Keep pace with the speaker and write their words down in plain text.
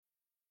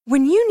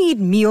When you need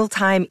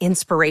mealtime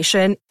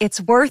inspiration,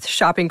 it's worth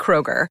shopping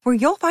Kroger, where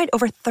you'll find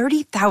over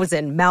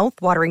 30,000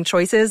 mouth-watering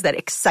choices that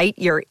excite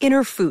your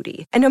inner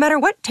foodie. And no matter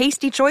what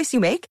tasty choice you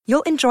make,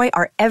 you'll enjoy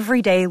our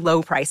everyday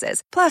low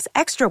prices, plus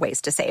extra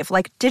ways to save,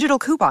 like digital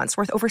coupons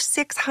worth over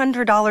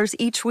 $600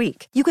 each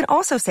week. You can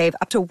also save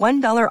up to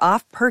 $1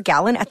 off per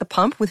gallon at the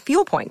pump with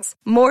fuel points.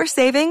 More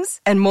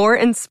savings and more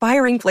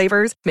inspiring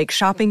flavors make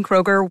shopping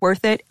Kroger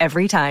worth it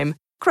every time.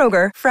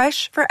 Kroger,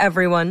 fresh for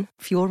everyone.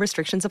 Fuel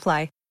restrictions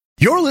apply.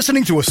 You're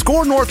listening to a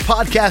Score North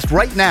podcast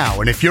right now,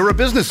 and if you're a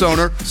business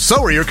owner, so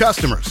are your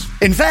customers.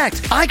 In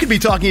fact, I could be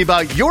talking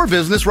about your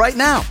business right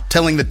now,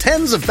 telling the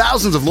tens of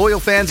thousands of loyal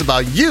fans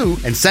about you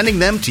and sending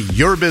them to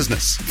your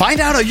business. Find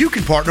out how you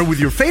can partner with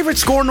your favorite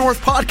Score North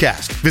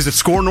podcast. Visit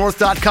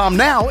scorenorth.com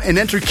now and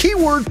enter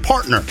keyword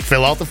partner.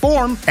 Fill out the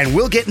form, and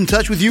we'll get in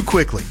touch with you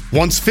quickly.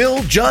 Once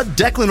Phil, Judd,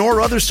 Declan, or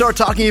others start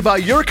talking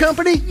about your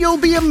company, you'll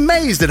be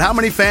amazed at how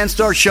many fans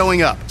start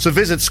showing up. So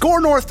visit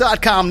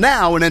scorenorth.com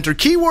now and enter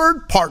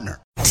keyword partner.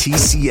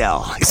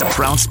 TCL is a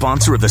proud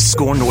sponsor of the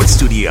Score North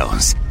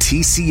Studios.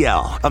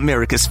 TCL,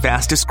 America's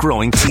fastest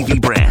growing TV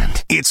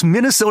brand. It's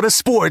Minnesota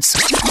Sports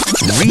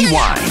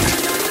Rewind.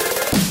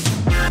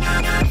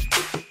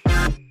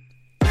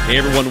 Hey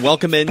everyone,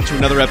 welcome into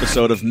another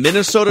episode of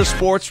Minnesota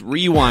Sports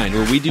Rewind,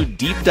 where we do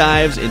deep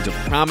dives into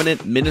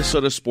prominent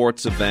Minnesota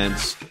sports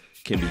events.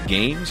 Can be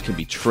games, can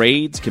be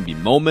trades, can be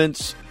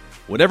moments,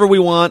 whatever we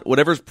want,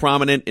 whatever's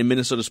prominent in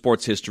Minnesota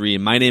sports history.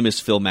 And my name is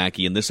Phil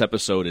Mackey, and this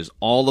episode is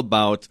all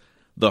about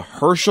the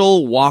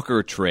Herschel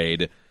Walker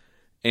trade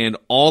and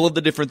all of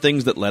the different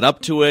things that led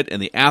up to it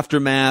and the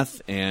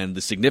aftermath and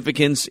the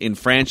significance in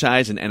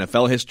franchise and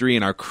NFL history.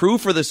 And our crew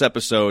for this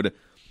episode,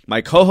 my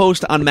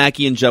co-host on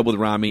Mackey and Judd with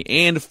Rami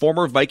and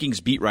former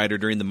Vikings beat writer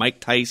during the Mike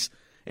Tice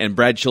and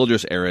Brad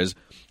Childress eras,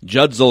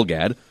 Judd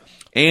Zulgad,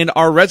 and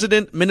our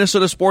resident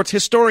Minnesota sports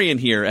historian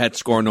here at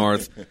Score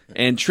North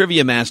and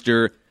trivia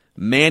master,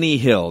 Manny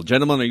Hill.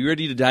 Gentlemen, are you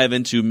ready to dive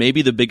into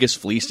maybe the biggest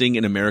fleecing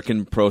in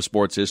American pro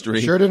sports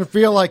history? Sure didn't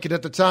feel like it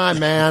at the time,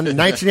 man. In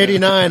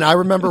 1989, I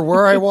remember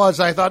where I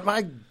was. I thought,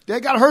 they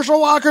got Herschel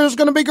Walker. It's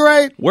going to be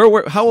great.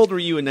 How old were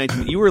you in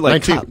 19? You were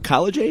like 19.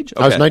 College age?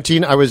 Okay. I was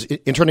 19. I was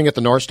interning at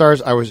the North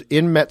Stars. I was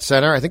in Met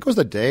Center. I think it was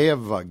the day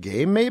of a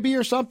game maybe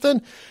or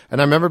something.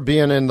 And I remember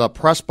being in the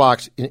press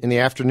box in the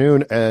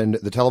afternoon, and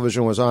the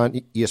television was on,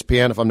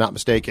 ESPN if I'm not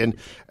mistaken,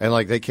 and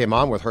like they came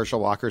on with Herschel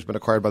Walker's been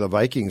acquired by the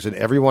Vikings, and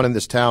everyone in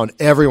this town,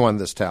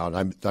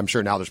 I'm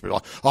sure now there's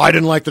people, I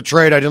didn't like the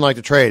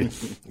trade.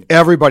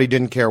 Everybody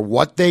didn't care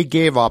what they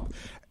gave up.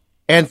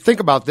 And think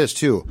about this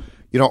too.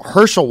 You know,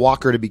 Herschel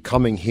Walker to be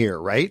coming here,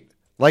 right?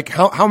 Like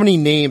how many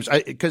names,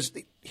 because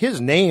his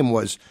name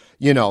was,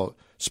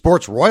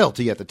 sports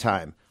royalty at the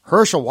time.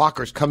 Herschel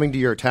Walker's coming to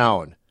your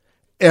town.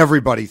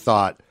 Everybody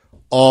thought,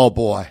 oh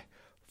boy,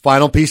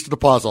 final piece to the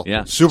puzzle.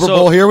 Yeah. Super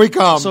Bowl, here we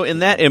come. So in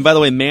that, and by the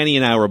way, Manny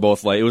and I were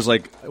both it was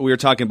like, we were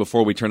talking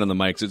before we turned on the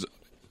mics.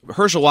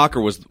 Herschel Walker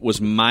was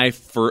my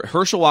first,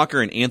 Herschel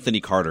Walker and Anthony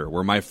Carter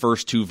were my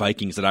first two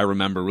Vikings that I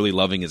remember really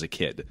loving as a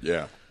kid.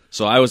 Yeah.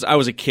 So I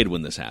was a kid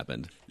when this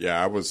happened.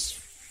 Yeah, I was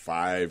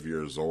 5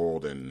 years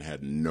old and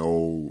had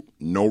no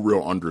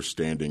real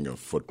understanding of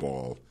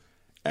football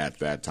at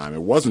that time.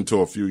 It wasn't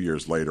until a few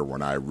years later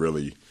when I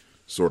really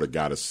sort of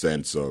got a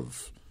sense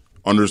of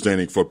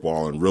understanding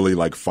football and really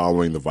like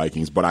following the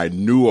Vikings. But I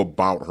knew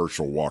about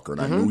Herschel Walker, and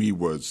I knew he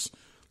was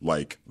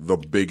like the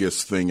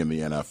biggest thing in the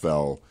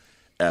NFL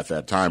at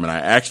that time. And I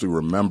actually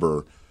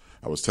remember,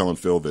 I was telling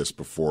Phil this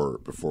before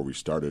we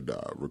started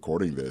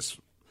recording this,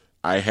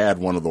 I had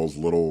one of those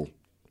little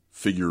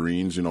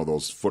figurines,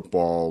 those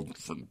football,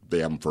 they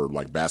have them for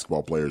like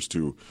basketball players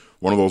too,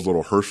 one of those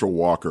little Herschel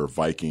Walker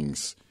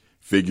Vikings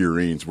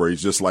figurines where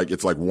he's just like,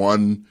 it's like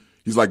one,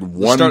 he's like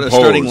one pose.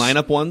 Starting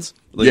lineup ones?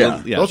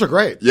 Yeah. Those are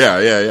great.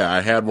 Yeah.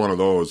 I had one of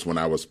those when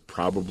I was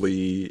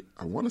probably,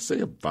 I want to say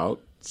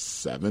about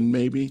 7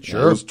 maybe.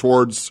 Sure. It was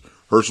towards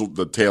Herschel,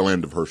 the tail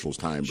end of Herschel's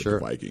time with the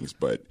Vikings.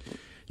 But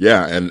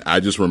yeah, and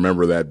I just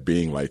remember that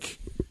being like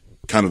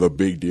kind of the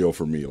big deal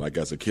for me, like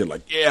as a kid,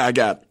 like, yeah, I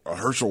got a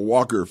Herschel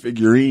Walker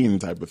figurine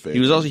type of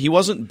thing. He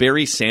wasn't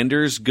Barry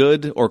Sanders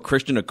good or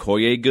Christian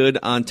Okoye good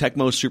on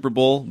Tecmo Super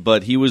Bowl,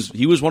 but he was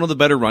one of the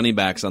better running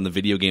backs on the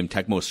video game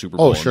Tecmo Super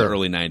Bowl in the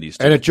early 90s.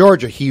 Too. And at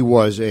Georgia, he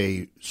was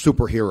a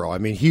superhero. I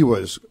mean, he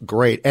was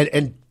great.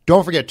 And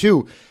don't forget,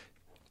 too,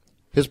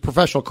 his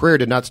professional career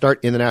did not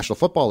start in the National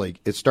Football League.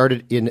 It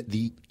started in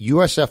the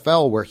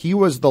USFL, where he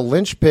was the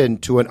linchpin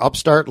to an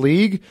upstart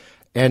league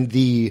and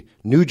the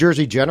New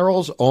Jersey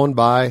Generals, owned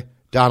by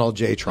Donald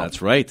J. Trump.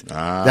 That's right.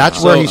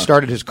 That's where he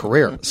started his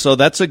career. So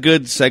that's a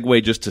good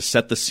segue just to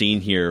set the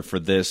scene here for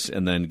this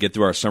and then get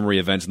through our summary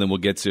events, and then we'll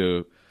get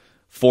to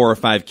 4 or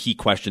 5 key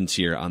questions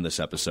here on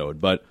this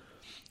episode. But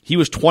he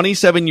was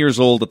 27 years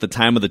old at the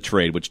time of the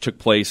trade, which took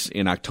place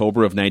in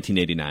October of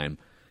 1989.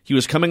 He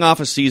was coming off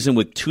a season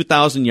with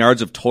 2,000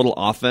 yards of total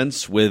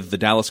offense with the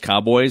Dallas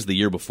Cowboys the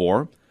year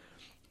before.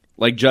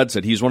 Like Judd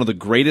said, he's one of the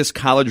greatest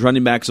college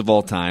running backs of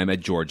all time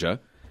at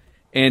Georgia.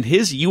 And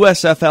his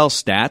USFL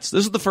stats,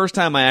 this is the first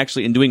time I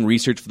actually, in doing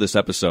research for this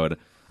episode,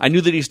 I knew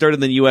that he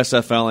started in the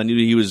USFL. I knew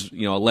he was,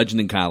 a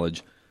legend in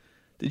college.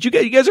 Did you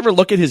guys ever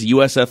look at his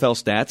USFL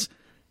stats?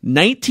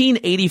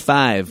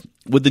 1985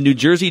 with the New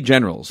Jersey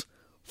Generals,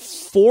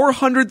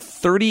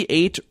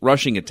 438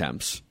 rushing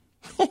attempts.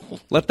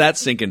 Let that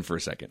sink in for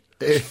a second.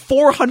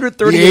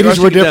 438 The 80s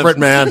were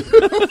different, attempts.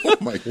 man. Oh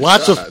my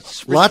Lots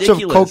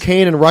of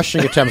cocaine and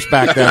rushing attempts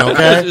back then,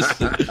 okay?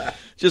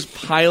 Just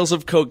piles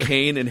of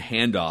cocaine and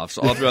handoffs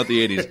all throughout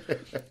the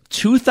 80s.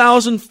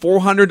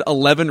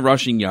 2,411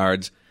 rushing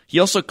yards. He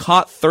also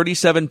caught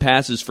 37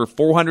 passes for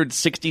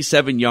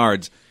 467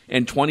 yards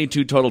and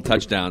 22 total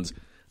touchdowns.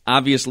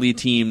 Obviously,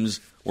 teams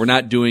were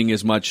not doing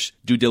as much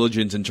due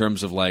diligence in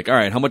terms of all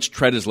right, how much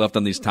tread is left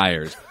on these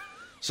tires?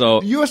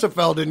 So The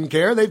USFL didn't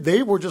care.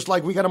 They were just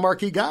like, we got a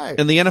marquee guy.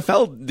 And the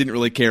NFL didn't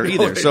really care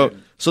either.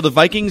 So the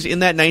Vikings in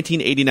that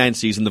 1989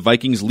 season, the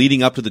Vikings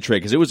leading up to the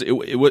trade, because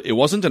it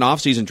wasn't an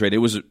off-season trade. It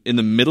was in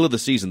the middle of the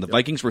season. The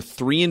Vikings were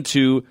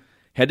 3-2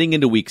 heading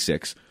into Week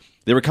 6.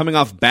 They were coming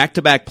off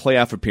back-to-back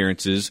playoff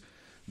appearances.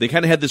 They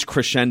kind of had this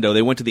crescendo.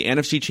 They went to the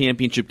NFC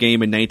Championship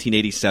game in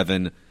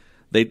 1987.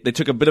 They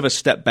took a bit of a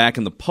step back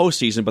in the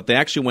postseason, but they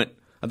actually went,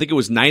 I think it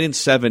was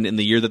 9-7 in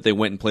the year that they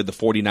went and played the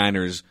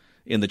 49ers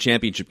in the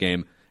championship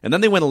game. And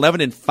then they went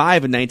 11-5 in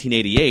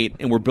 1988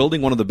 and were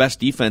building one of the best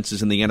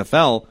defenses in the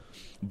NFL,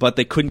 but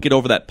they couldn't get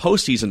over that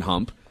postseason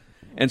hump.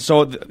 And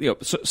so,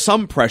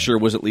 some pressure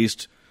was at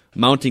least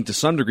mounting to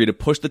some degree to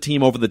push the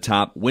team over the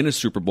top, win a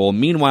Super Bowl.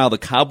 Meanwhile, the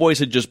Cowboys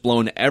had just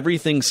blown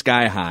everything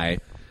sky high.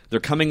 They're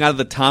coming out of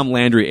the Tom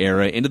Landry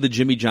era into the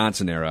Jimmy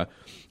Johnson era.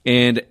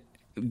 And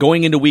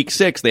going into Week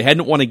 6, they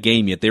hadn't won a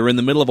game yet. They were in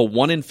the middle of a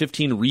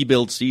 1-15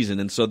 rebuild season.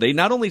 And so they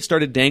not only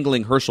started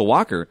dangling Herschel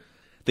Walker,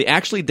 they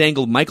actually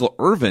dangled Michael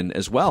Irvin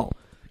as well,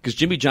 because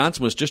Jimmy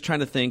Johnson was just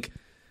trying to think,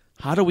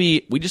 how do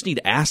we just need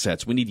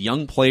assets. We need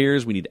young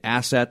players. We need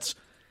assets.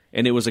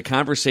 And it was a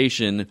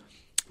conversation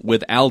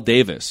with Al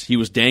Davis. He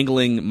was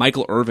dangling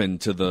Michael Irvin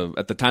to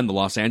at the time, the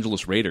Los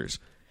Angeles Raiders.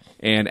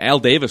 And Al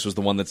Davis was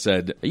the one that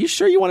said, are you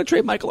sure you want to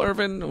trade Michael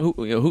Irvin? Who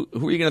are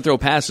you going to throw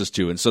passes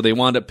to? And so they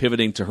wound up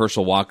pivoting to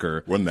Herschel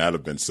Walker. Wouldn't that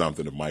have been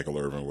something if Michael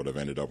Irvin would have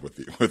ended up with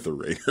the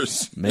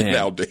Raiders? Man. And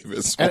Al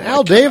Davis. And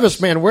Al Davis,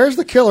 man, where's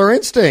the killer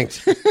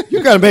instinct?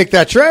 You got to make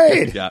that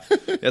trade. Yeah,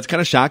 it's kind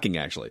of shocking,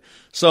 actually.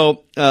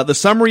 So the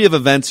summary of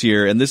events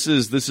here, and this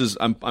is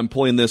I'm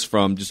pulling this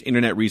from just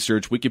internet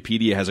research.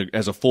 Wikipedia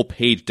has a full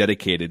page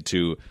dedicated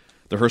to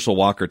the Herschel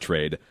Walker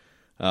trade.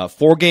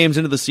 4 games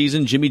into the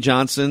season, Jimmy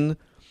Johnson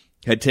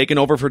had taken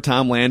over for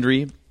Tom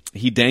Landry.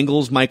 He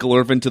dangles Michael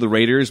Irvin to the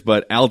Raiders,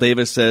 but Al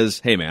Davis says,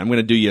 hey, man, I'm going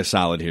to do you a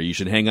solid here. You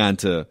should hang on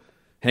to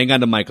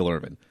Michael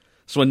Irvin.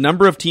 So a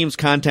number of teams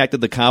contacted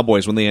the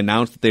Cowboys when they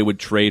announced that they would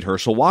trade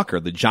Herschel Walker.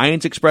 The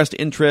Giants expressed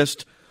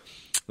interest.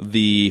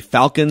 The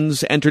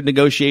Falcons entered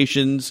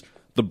negotiations.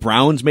 The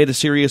Browns made a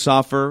serious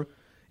offer.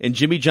 And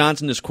Jimmy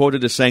Johnson is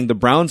quoted as saying, the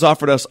Browns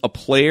offered us a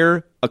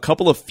player, a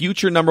couple of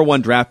future number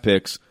 1 draft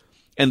picks,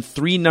 and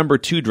 3 number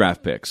 2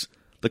 draft picks.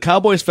 The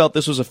Cowboys felt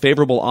this was a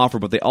favorable offer,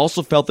 but they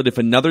also felt that if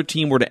another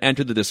team were to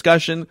enter the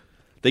discussion,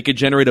 they could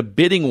generate a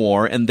bidding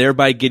war and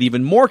thereby get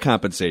even more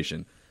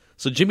compensation.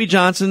 So Jimmy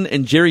Johnson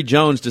and Jerry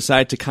Jones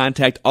decide to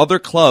contact other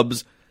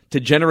clubs to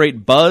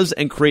generate buzz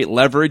and create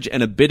leverage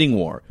and a bidding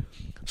war.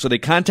 So they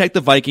contact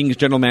the Vikings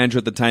general manager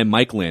at the time,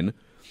 Mike Lynn,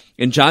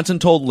 and Johnson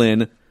told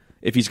Lynn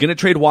if he's going to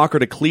trade Walker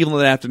to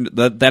Cleveland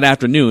that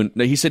afternoon,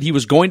 he said he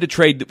was going to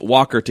trade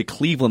Walker to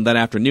Cleveland that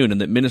afternoon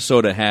and that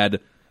Minnesota had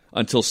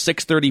until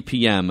 6:30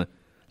 p.m.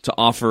 to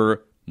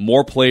offer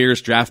more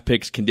players, draft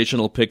picks,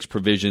 conditional picks,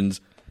 provisions,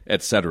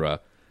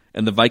 etc.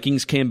 And the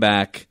Vikings came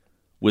back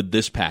with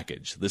this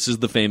package. This is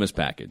the famous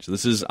package.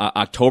 This is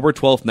October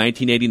 12th,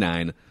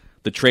 1989.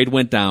 The trade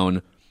went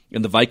down,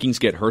 and the Vikings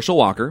get Herschel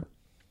Walker,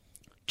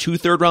 2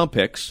 third-round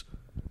picks.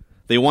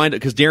 They wind up,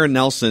 because Darren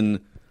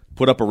Nelson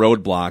put up a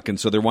roadblock, and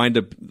so they wind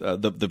up,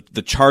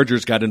 the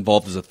Chargers got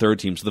involved as a third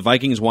team. So the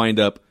Vikings wind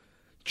up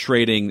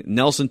trading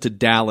Nelson to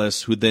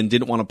Dallas, who then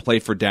didn't want to play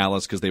for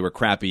Dallas because they were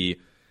crappy.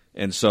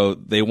 And so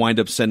they wind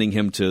up sending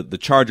him to the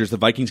Chargers. The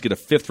Vikings get a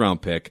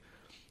 5th-round pick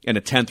and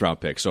a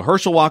 10th-round pick. So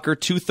Herschel Walker,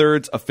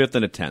 2/3, a 5th,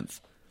 and a 10th.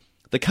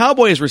 The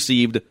Cowboys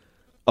received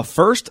a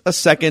 1st, a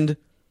 2nd,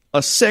 a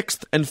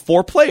 6th, and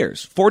 4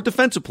 players, 4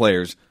 defensive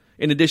players,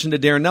 in addition to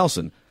Darren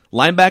Nelson.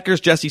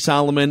 Linebackers Jesse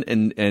Solomon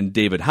and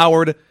David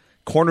Howard,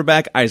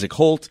 cornerback Isaac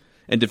Holt,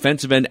 and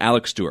defensive end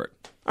Alex Stewart.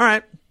 All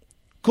right,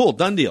 cool,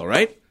 done deal,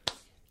 right?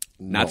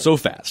 Not so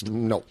fast.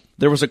 No.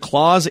 There was a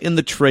clause in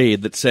the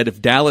trade that said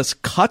if Dallas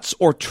cuts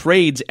or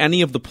trades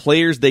any of the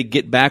players they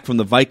get back from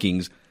the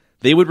Vikings,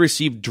 they would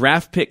receive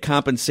draft pick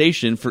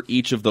compensation for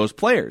each of those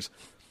players.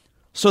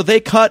 So they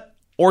cut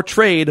or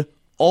trade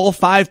all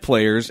 5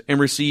 players and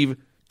receive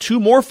 2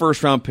 more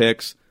first-round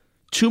picks,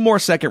 2 more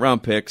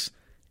second-round picks,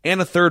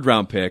 and a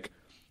third-round pick,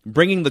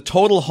 bringing the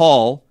total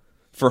haul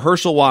for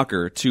Herschel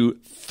Walker to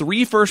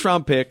 3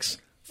 first-round picks,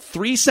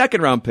 3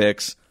 second-round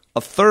picks, a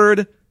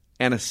 3rd,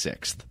 and a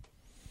 6th.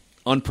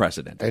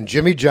 Unprecedented. And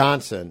Jimmy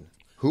Johnson,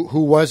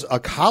 who was a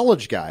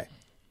college guy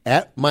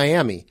at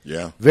Miami,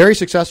 Yeah, very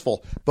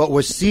successful, but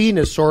was seen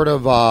as sort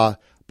of by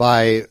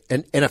by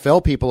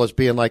NFL people as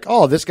being like,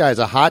 oh, this guy's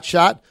a hot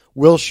shot.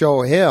 We'll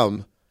show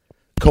him.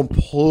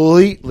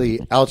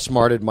 Completely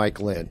outsmarted Mike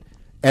Lynn.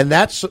 And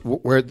that's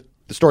where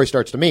the story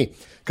starts to me.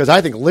 Because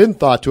I think Lynn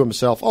thought to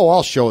himself, oh,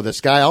 I'll show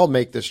this guy. I'll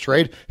make this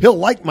trade. He'll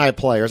like my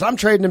players. I'm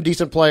trading him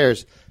decent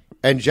players.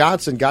 And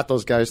Johnson got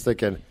those guys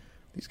thinking,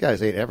 these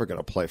guys ain't ever going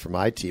to play for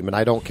my team, and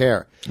I don't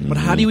care. But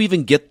how do you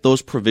even get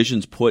those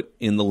provisions put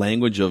in the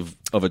language of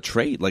a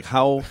trade? Like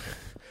how?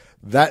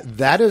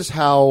 That is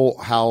how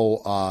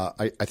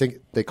I think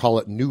they call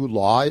it new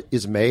law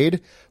is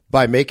made,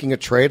 by making a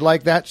trade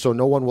like that so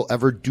no one will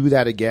ever do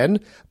that again.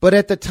 But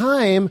at the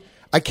time,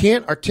 I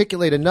can't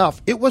articulate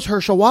enough, it was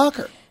Herschel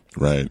Walker.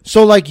 Right.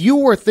 So like you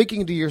were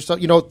thinking to yourself,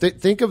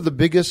 think of the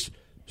biggest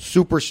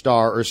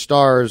superstar or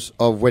stars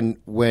of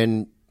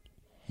when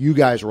you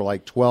guys were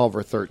like 12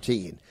 or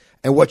 13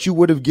 and what you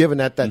would have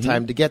given at that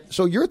time to get.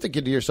 So you're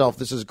thinking to yourself,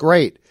 this is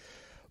great.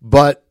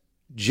 But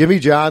Jimmy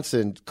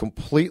Johnson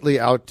completely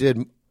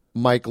outdid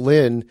Mike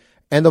Lynn,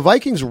 and the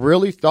Vikings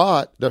really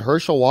thought that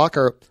Herschel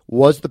Walker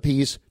was the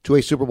piece to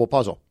a Super Bowl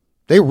puzzle.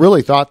 They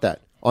really thought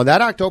that. On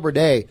that October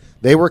day,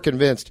 they were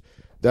convinced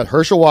that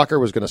Herschel Walker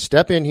was going to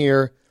step in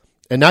here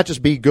and not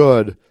just be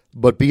good,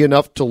 but be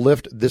enough to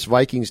lift this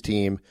Vikings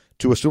team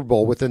to a Super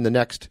Bowl within the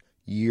next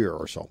year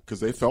or so. Because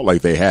they felt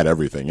like they had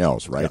everything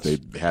else, right? Yes.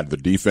 They had the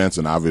defense,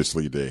 and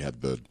obviously they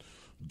had the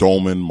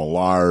Dolman,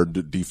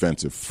 Millard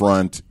defensive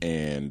front,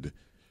 and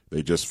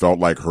they just felt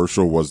like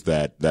Herschel was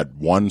that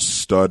one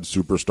stud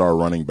superstar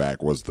running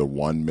back was the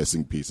one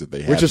missing piece that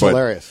they had. Which is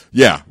hilarious.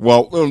 Yeah.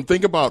 Well,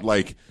 think about,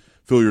 like,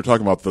 Phil, you're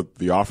talking about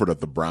the offer that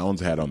the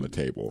Browns had on the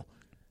table.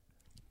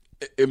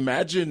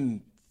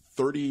 Imagine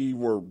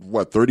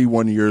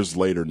 31 years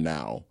later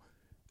now,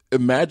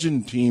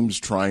 imagine teams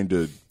trying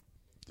to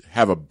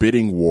have a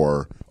bidding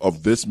war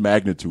of this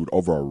magnitude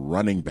over a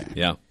running back.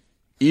 Yeah.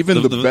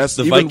 Even the best,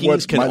 the even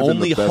Vikings can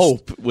only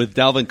hope with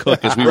Dalvin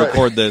Cook as we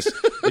record this.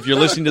 If you're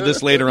listening to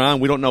this later on,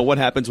 we don't know what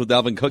happens with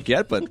Dalvin Cook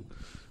yet, but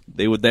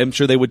I'm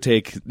sure they would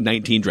take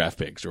 19 draft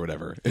picks or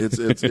whatever.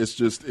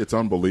 It's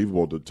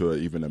unbelievable to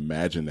even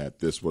imagine that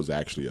this was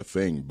actually a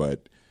thing.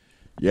 But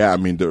yeah, I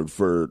mean,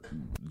 for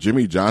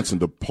Jimmy Johnson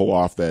to pull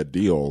off that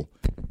deal,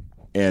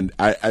 and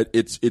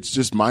it's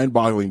just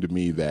mind-boggling to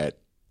me that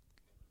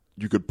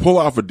you could pull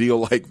off a deal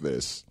like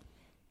this,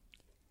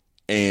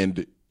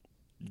 and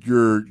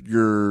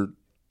the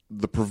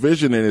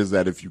provision is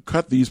that if you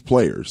cut these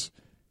players,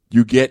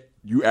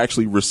 you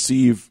actually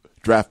receive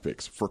draft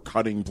picks for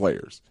cutting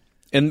players.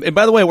 And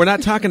by the way, we're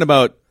not talking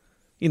about,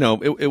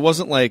 it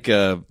wasn't like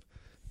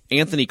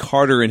Anthony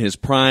Carter and his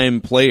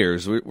prime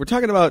players. We're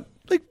talking about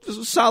like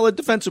solid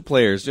defensive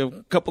players, a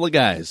couple of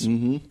guys.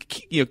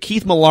 Mm-hmm.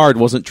 Keith Millard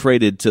wasn't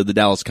traded to the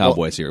Dallas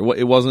Cowboys here.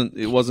 It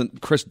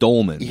wasn't Chris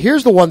Dolman.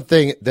 Here's the one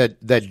thing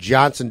that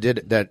Johnson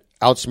did that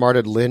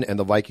outsmarted Lynn and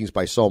the Vikings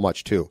by so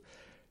much too.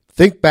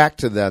 Think back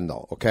to then,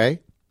 though, okay?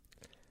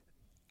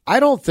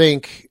 I don't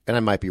think, and I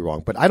might be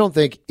wrong, but I don't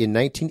think in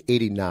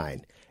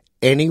 1989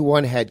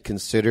 anyone had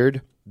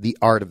considered the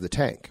art of the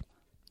tank.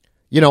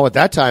 At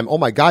that time, oh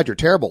my God, you're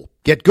terrible.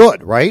 Get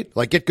good, right?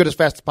 Like, get good as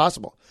fast as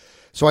possible.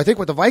 So I think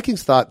what the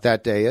Vikings thought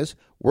that day is,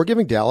 we're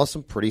giving Dallas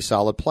some pretty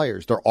solid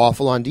players. They're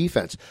awful on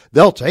defense.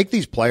 They'll take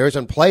these players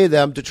and play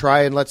them to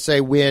try and, let's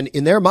say, win,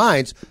 in their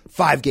minds,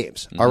 5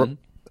 games. Mm-hmm.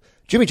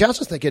 Jimmy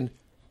Johnson's thinking,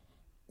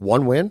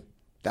 1 win?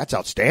 That's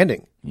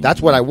outstanding.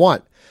 That's what I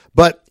want.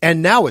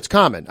 And now it's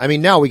common. I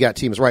mean, now we got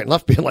teams right and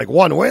left being like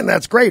 1 win,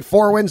 that's great.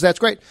 4 wins, that's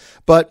great.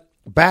 But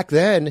back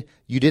then,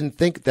 you didn't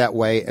think that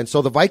way. And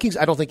so the Vikings,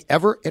 I don't think,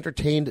 ever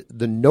entertained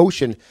the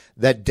notion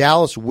that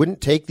Dallas wouldn't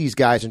take these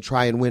guys and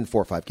try and win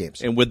 4 or 5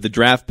 games. And with the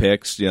draft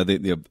picks,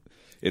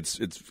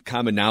 it's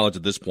common knowledge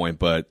at this point,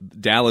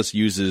 but Dallas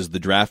uses the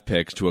draft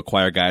picks to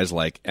acquire guys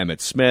like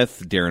Emmitt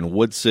Smith, Darren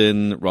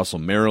Woodson, Russell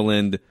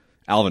Maryland,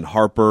 Alvin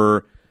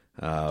Harper,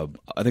 I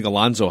think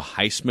Alonzo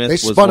Highsmith. They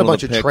was spun one a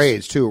bunch of of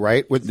trades too,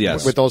 right? With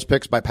those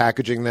picks by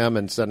packaging them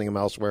and sending them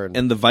elsewhere.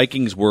 And the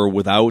Vikings were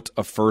without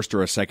a first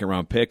or a second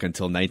round pick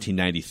until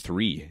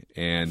 1993,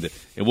 and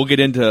we'll get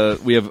into.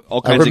 We have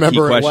all kinds of key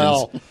questions.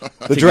 Well.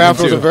 The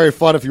draft wasn't very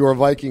fun if you were a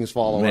Vikings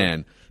follower,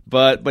 man.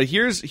 But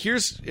here's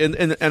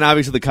and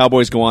obviously the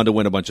Cowboys go on to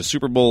win a bunch of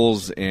Super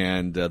Bowls,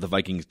 and the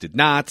Vikings did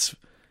not.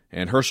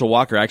 And Herschel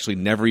Walker actually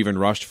never even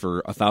rushed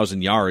for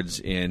 1,000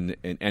 yards in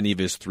any of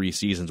his 3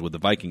 seasons with the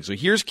Vikings. So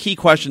here's key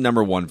question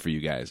number 1 for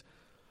you guys.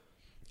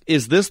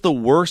 Is this the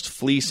worst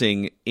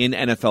fleecing in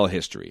NFL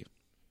history?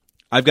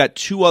 I've got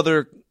 2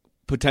 other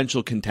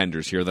potential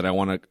contenders here that I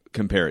want to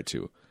compare it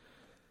to.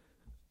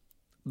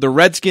 The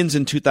Redskins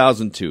in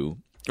 2012.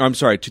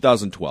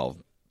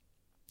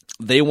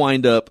 They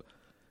wind up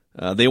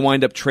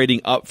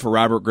trading up for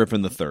Robert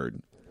Griffin III.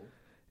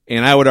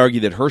 And I would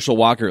argue that Herschel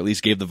Walker at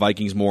least gave the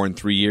Vikings more in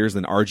 3 years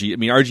than RG. I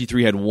mean,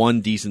 RG3 had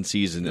 1 decent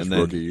season, and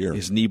then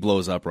his knee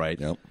blows up, right?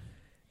 Yep.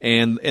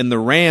 And the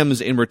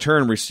Rams, in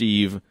return,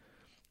 receive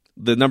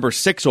the number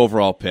 6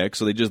 overall pick,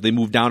 so they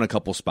move down a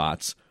couple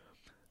spots,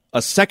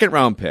 a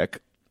second-round pick,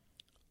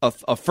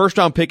 a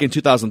first-round pick in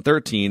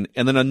 2013,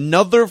 and then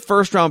another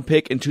first-round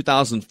pick in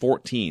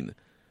 2014.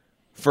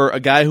 for a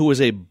guy who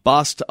was a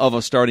bust of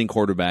a starting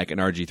quarterback in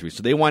RG3.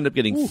 So they wind up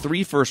getting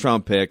 3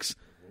 first-round picks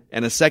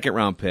and a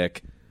second-round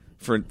pick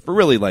for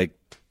really like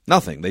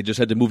nothing. They just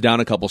had to move down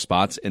a couple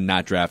spots and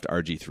not draft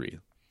RG3.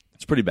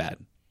 It's pretty bad.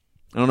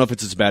 I don't know if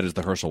it's as bad as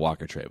the Herschel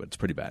Walker trade, but it's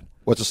pretty bad.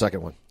 What's the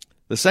second one?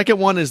 The second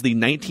one is the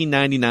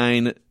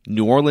 1999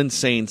 New Orleans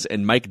Saints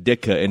and Mike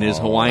Ditka in his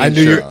Hawaiian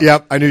shirt.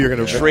 I knew you were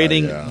going to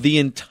trading the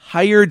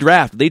entire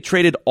draft. They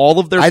traded all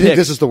of their picks. I think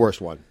this is the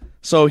worst one.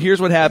 So here's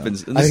what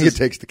happens. I think it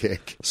takes the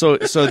cake.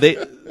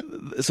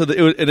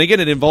 And again,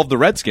 it involved the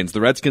Redskins.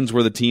 The Redskins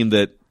were the team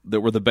that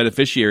were the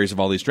beneficiaries of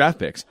all these draft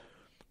picks.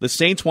 The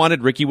Saints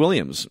wanted Ricky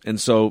Williams, and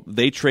so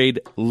they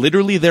trade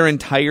literally their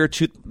entire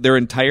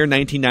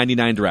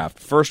 1999 draft.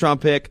 First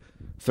round pick,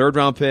 third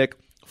round pick,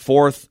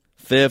 fourth,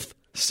 fifth,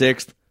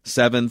 sixth,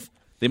 seventh.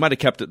 They might have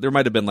kept it. There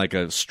might have been like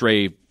a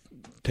stray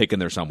pick in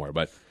there somewhere,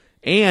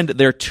 and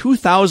their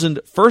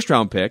 2000 first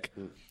round pick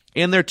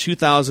and their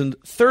 2000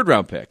 third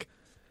round pick.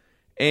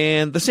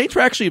 And the Saints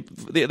were actually,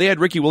 they had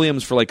Ricky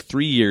Williams for like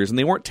 3 years, and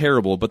they weren't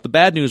terrible, but the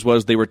bad news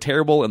was they were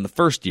terrible in the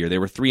first year. They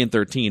were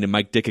 3-13, and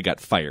Mike Ditka got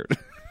fired.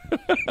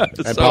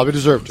 And probably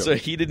deserved to. So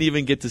he didn't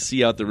even get to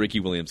see out the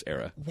Ricky Williams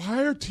era.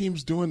 Why are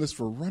teams doing this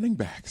for running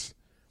backs?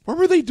 Why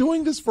were they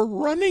doing this for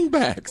running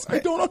backs? I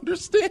don't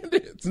understand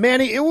it.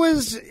 Manny, it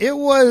was.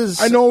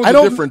 I know it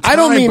was a different time. I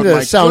don't mean but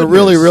to sound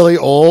really, really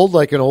old,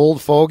 like an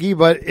old fogey,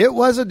 but it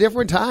was a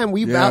different time.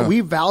 We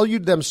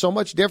valued them so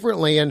much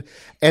differently,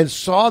 and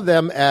saw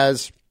them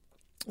as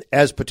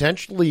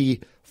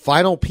potentially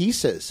final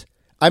pieces.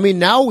 I mean,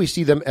 now we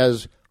see them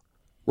as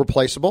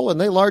replaceable,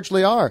 and they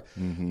largely are.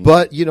 Mm-hmm.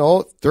 But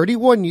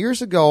 31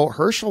 years ago,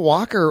 Herschel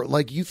Walker,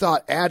 like you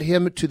thought, add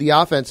him to the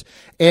offense,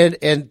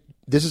 and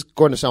this is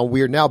going to sound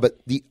weird now, but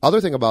the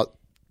other thing about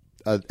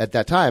at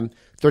that time,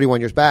 31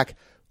 years back,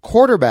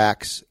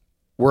 quarterbacks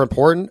were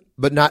important,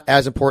 but not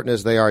as important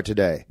as they are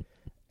today.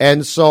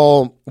 And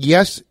so,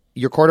 yes,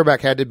 your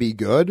quarterback had to be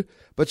good,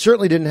 but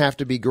certainly didn't have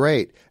to be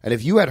great. And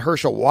if you had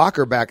Herschel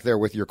Walker back there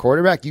with your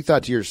quarterback, you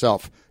thought to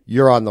yourself,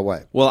 you're on the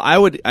way. Well, I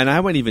would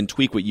even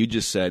tweak what you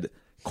just said.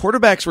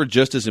 Quarterbacks were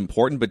just as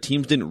important, but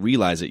teams didn't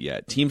realize it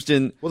yet. Teams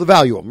didn't. Well, the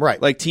value of them,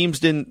 right? Like teams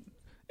didn't.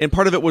 And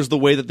part of it was the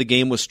way that the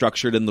game was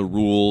structured and the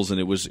rules,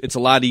 and it's a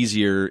lot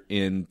easier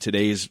in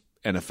today's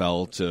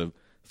NFL to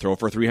throw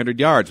for 300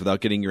 yards without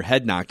getting your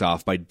head knocked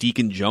off by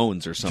Deacon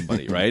Jones or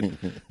somebody, right?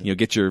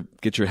 Get your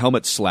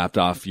helmet slapped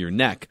off your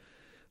neck.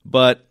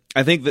 But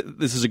I think that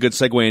this is a good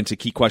segue into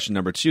key question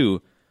number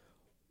 2.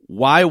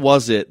 Why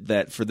was it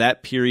that for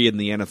that period in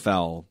the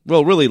NFL,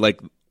 well, really like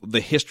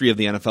the history of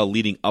the NFL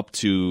leading up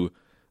to,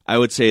 I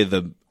would say,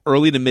 the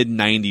early to mid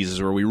 90s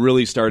is where we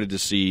really started to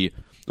see.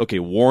 Okay,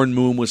 Warren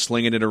Moon was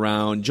slinging it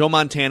around. Joe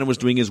Montana was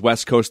doing his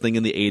West Coast thing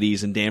in the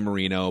 80s, and Dan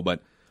Marino.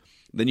 But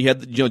then you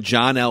had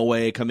John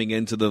Elway coming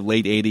into the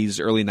late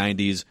 80s, early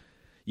 90s.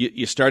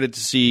 You started to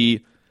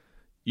see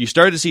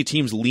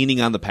teams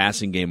leaning on the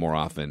passing game more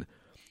often.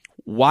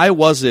 Why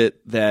was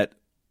it that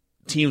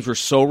teams were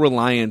so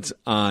reliant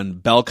on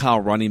bell cow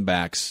running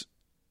backs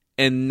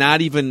and not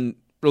even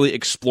really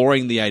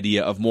exploring the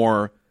idea of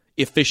more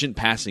efficient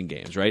passing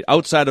games, right?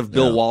 Outside of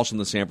Bill Walsh and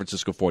the San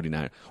Francisco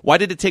 49ers. Why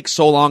did it take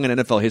so long in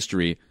NFL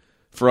history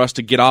for us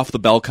to get off the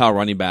bell cow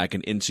running back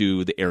and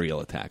into the aerial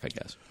attack, I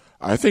guess?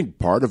 I think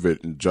part of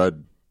it, and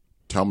Judd,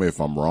 tell me if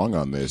I'm wrong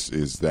on this,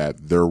 is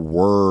that there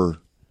were,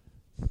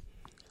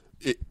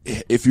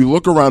 if you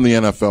look around the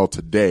NFL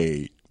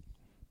today,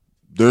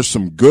 there's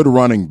some good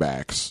running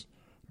backs,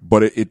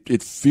 but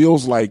it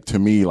feels like to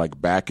me, like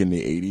back in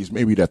the 80s,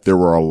 maybe that there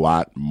were a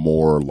lot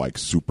more like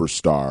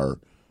superstar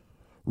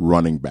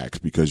running backs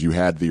because you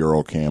had the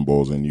Earl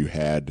Campbells and you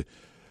had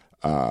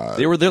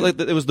they were there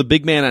like it was the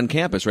big man on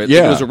campus, right?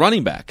 Yeah. Like it was a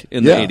running back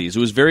in the 80s.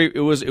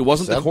 It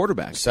wasn't the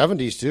quarterback.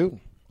 70s too.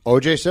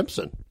 O.J.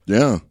 Simpson.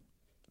 Yeah.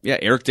 Yeah,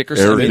 Eric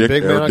Dickerson.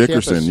 Eric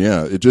Dickerson,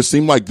 yeah. It just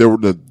seemed like there were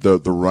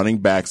the running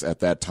backs at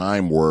that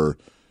time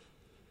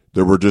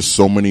there were just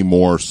so many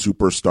more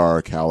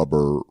superstar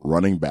caliber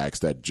running backs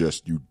that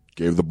just you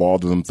gave the ball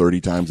to them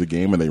 30 times a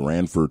game and they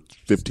ran for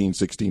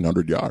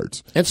 1,600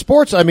 yards. And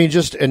sports, I mean,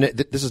 this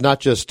is not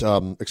just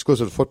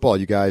exclusive to football,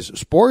 you guys.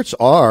 Sports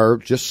are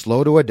just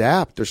slow to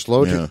adapt. They're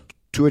slow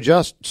to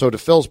adjust. So to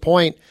Phil's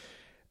point,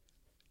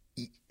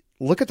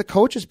 look at the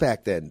coaches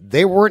back then.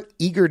 They weren't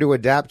eager to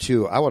adapt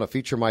to, I want to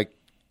feature my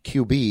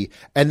QB.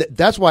 And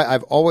that's why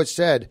I've always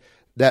said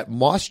that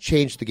Moss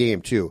changed the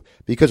game too,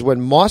 because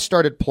when Moss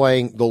started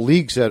playing, the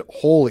league said,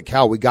 holy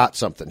cow, we got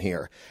something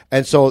here.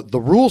 And so the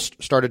rules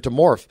started to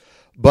morph.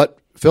 But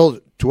Phil,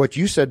 to what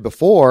you said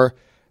before,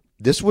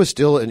 this was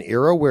still an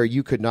era where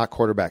you could knock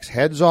quarterbacks'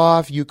 heads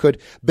off.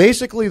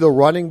 Basically the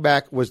running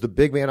back was the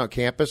big man on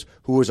campus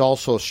who was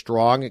also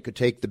strong and could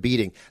take the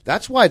beating.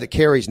 That's why the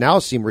carries now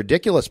seem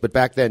ridiculous, but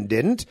back then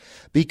didn't,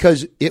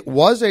 because it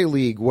was a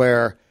league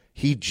where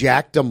he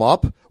jacked them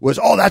up,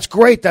 that's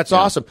great, that's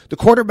awesome. The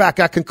quarterback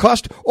got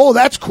concussed,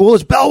 that's cool,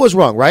 his bell was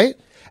rung, right?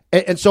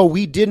 And so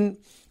we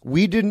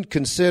didn't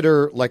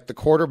consider like the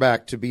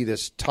quarterback to be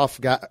this tough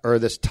guy or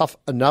this tough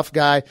enough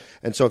guy.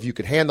 And so if you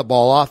could hand the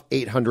ball off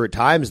 800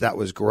 times, that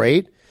was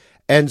great.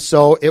 And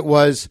so it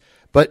was,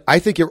 but I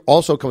think it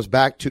also comes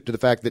back to the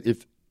fact that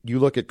if you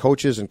look at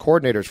coaches and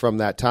coordinators from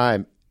that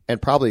time,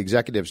 and probably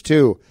executives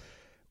too,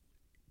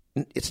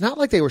 it's not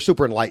like they were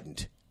super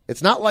enlightened.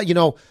 It's not like,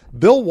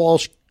 Bill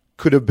Walsh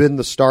could have been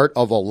the start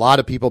of a lot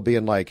of people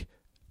being like,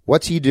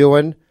 what's he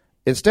doing?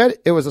 Instead,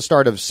 it was the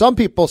start of some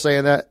people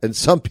saying that and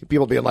some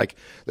people being like,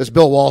 this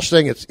Bill Walsh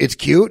thing, it's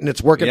cute and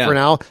it's working for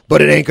now,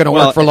 but it ain't going to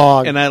work for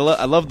long. And I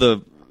love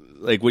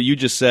what you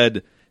just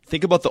said.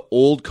 Think about the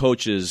old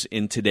coaches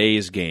in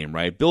today's game,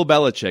 right? Bill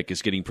Belichick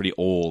is getting pretty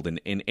old,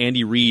 and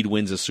Andy Reid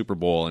wins a Super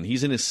Bowl, and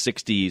he's in his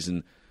 60s.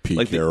 And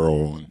Pete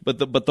Carroll.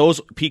 But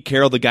those Pete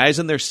Carroll, the guys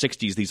in their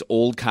 60s, these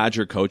old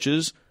codger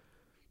coaches,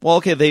 well,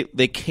 okay,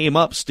 they came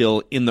up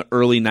still in the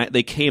early 90s.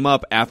 They came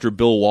up after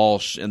Bill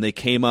Walsh, and they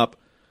came up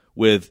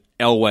with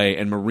Elway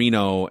and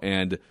Marino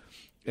and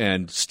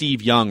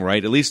Steve Young,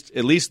 right? At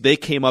least they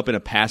came up in a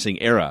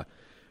passing era.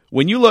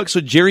 When you look,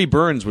 so Jerry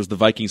Burns was the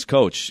Vikings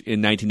coach in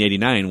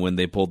 1989 when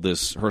they pulled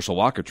this Herschel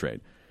Walker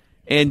trade.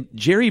 And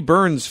Jerry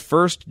Burns'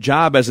 first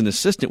job as an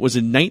assistant was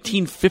in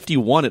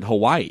 1951 at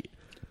Hawaii.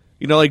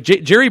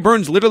 Jerry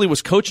Burns literally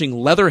was coaching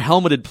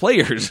leather-helmeted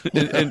players.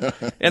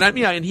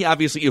 and he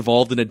obviously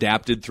evolved and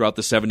adapted throughout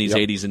the 70s,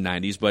 80s, and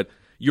 90s, but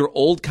your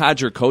old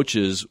codger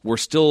coaches were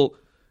still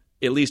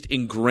at least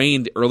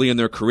ingrained early in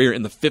their career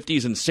in the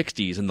 50s and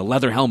 60s in the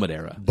leather helmet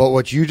era. But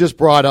what you just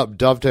brought up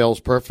dovetails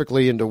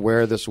perfectly into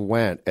where this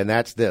went, and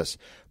that's this.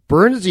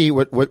 Bernsey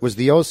was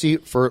the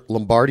OC for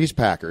Lombardi's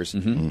Packers,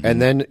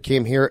 and then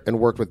came here and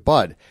worked with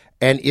Bud,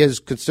 and is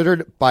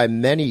considered by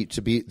many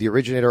to be the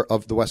originator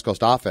of the West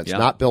Coast offense,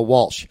 not Bill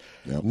Walsh.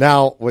 Yep.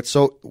 Now,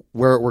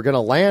 where we're going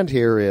to land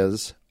here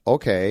is,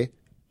 okay,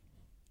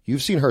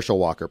 you've seen Herschel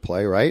Walker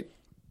play, right?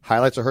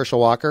 Highlights of Herschel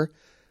Walker.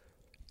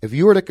 If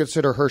you were to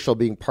consider Herschel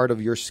being part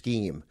of your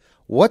scheme,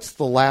 what's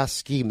the last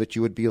scheme that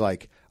you would be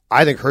like,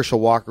 I think Herschel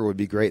Walker would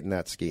be great in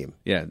that scheme?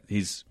 Yeah,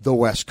 he's the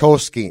West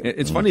Coast scheme.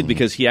 It's funny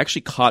because he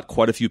actually caught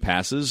quite a few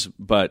passes,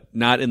 but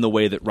not in the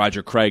way that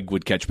Roger Craig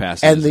would catch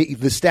passes. And the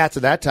stats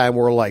at that time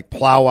were like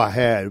plow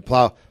ahead,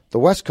 plow. The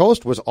West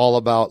Coast was all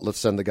about let's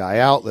send the guy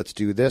out, let's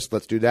do this,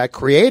 let's do that.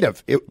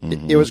 Creative.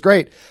 It was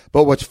great.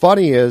 But what's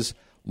funny is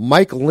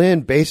Mike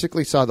Lynn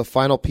basically saw the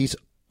final piece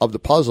of the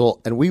puzzle,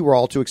 and we were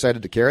all too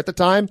excited to care at the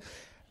time.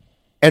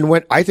 And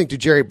went, I think, to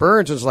Jerry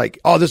Burns and was like,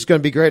 oh, this is going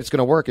to be great. It's going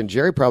to work. And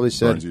Jerry probably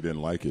said... Burnsy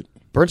didn't like it.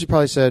 Burnsy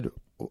probably said,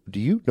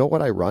 do you know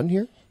what I run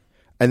here?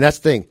 And that's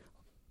the thing.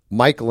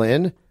 Mike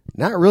Lynn,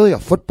 not really a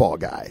football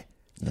guy.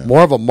 Yeah.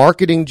 More of a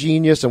marketing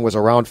genius and was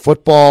around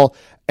football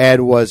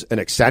and was an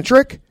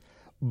eccentric.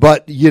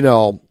 But,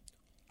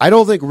 I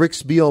don't think Rick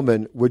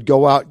Spielman would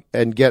go out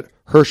and get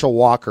Herschel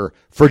Walker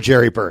for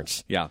Jerry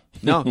Burns. Yeah.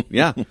 No,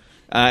 yeah.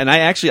 And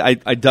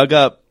I dug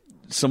up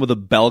some of the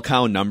bell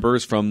cow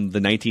numbers from the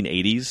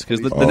 1980s, because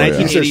the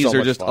 1980s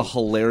are just a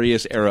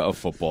hilarious era of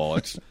football.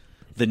 It's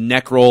the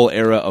neck roll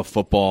era of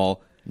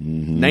football.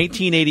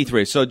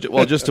 1983. So,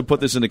 just to put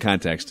this into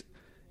context,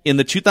 in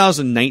the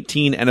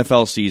 2019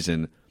 NFL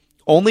season,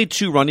 only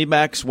 2 running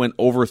backs went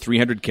over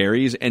 300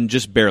 carries, and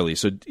just barely.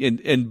 So,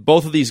 in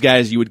both of these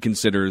guys you would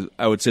consider,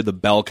 I would say, the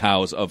bell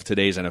cows of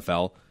today's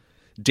NFL.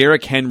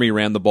 Derrick Henry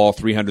ran the ball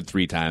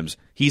 303 times.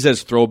 He's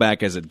as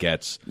throwback as it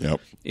gets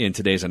in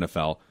today's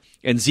NFL.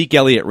 And Zeke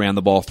Elliott ran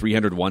the ball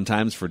 301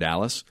 times for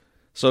Dallas.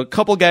 So a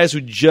couple guys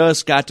who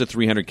just got to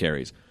 300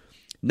 carries.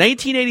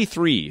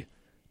 1983,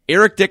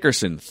 Eric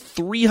Dickerson,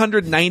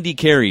 390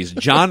 carries.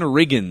 John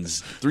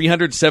Riggins,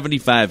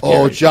 375 carries.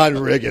 Oh, John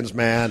Riggins,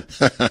 man.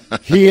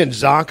 He and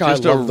Zonk, I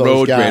love those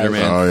road guys. Grader,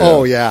 man.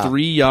 Oh, yeah.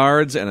 3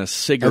 yards and a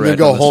cigarette and then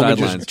go on the home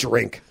sidelines. and just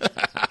drink.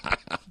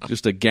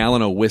 Just a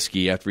gallon of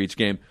whiskey after each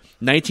game.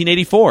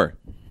 1984.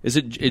 Is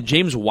it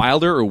James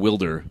Wilder or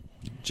Wilder?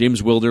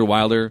 James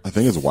Wilder. I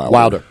think it's Wilder.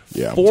 Wilder.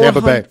 Yeah.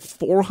 Tampa Bay.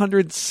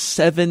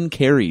 407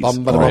 carries. Also,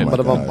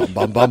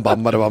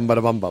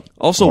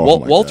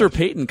 Walter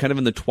Payton, kind of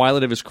in the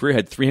twilight of his career,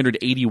 had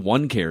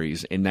 381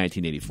 carries in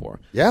 1984.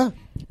 Yeah.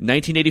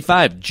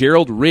 1985,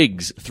 Gerald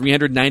Riggs,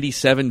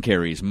 397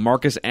 carries.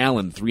 Marcus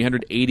Allen,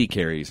 380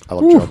 carries. I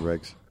love Gerald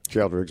Riggs.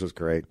 Gerald Riggs was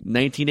great.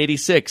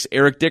 1986,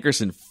 Eric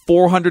Dickerson,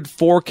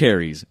 404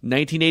 carries.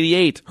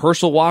 1988,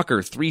 Herschel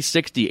Walker,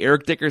 360.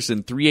 Eric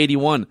Dickerson,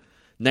 381.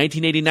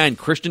 1989,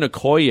 Christian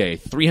Okoye,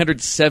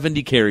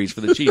 370 carries for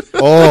the Chiefs.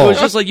 It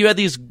was just like you had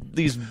these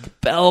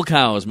bell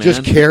cows, man.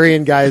 Just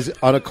carrying guys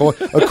on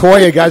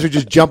Okoye, guys would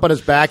just jump on his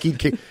back. He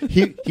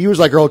was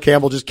like Earl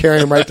Campbell, just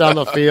carrying him right down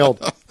the field.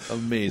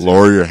 Amazing.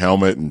 Lower your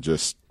helmet and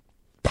just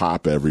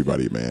pop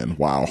everybody, man.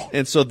 Wow.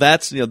 And so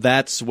that's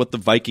what the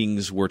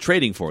Vikings were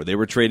trading for. They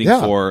were trading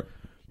for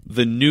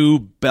the new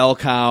bell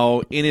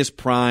cow in his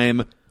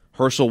prime,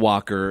 Herschel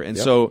Walker. And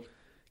so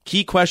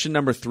key question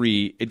number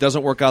 3, it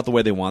doesn't work out the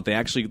way they want.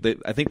 I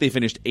think they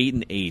finished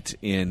 8-8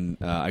 in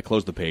I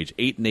closed the page. 8-8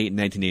 in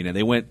 1989.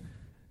 They went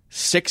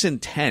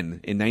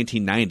 6-10 in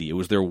 1990. It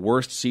was their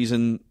worst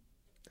season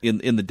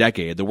in the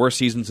decade. The worst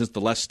season since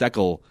the Les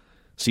Steckel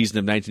season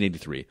of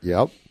 1983.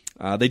 Yep.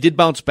 They did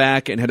bounce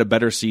back and had a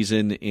better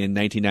season in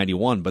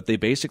 1991, but they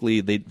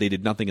basically they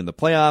did nothing in the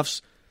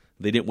playoffs.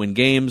 They didn't win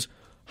games.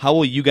 how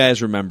will you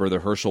guys remember the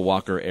Herschel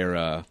Walker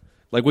era?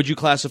 Like, would you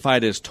classify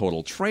it as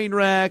total train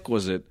wreck?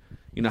 Was it,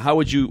 how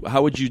would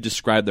you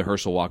describe the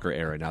Herschel Walker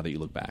era now that you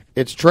look back?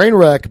 It's train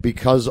wreck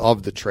because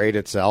of the trade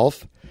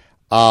itself.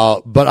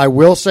 But I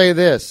will say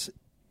this,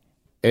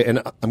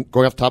 and I'm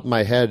going off the top of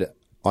my head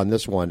on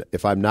this one.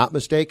 If I'm not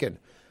mistaken,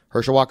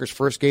 Herschel Walker's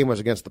first game was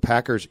against the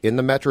Packers in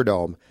the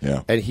Metrodome,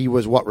 and he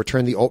was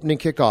returned the opening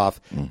kickoff,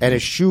 and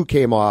his shoe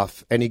came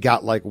off, and he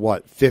got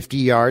 50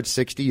 yards,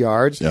 60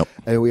 yards,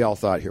 and we all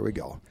thought, here we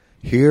go.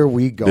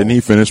 Didn't he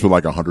finish with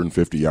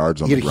 150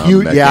 yards on the ground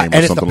in that game or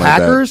and something it's the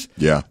Packers. Like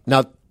that? Yeah.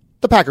 Now,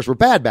 the Packers were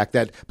bad back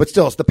then, but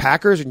still, it's the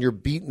Packers, and you're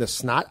beating the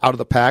snot out of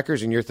the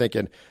Packers, and you're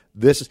thinking,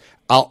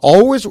 I'll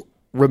always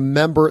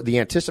remember the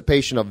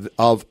anticipation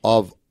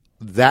of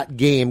that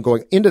game,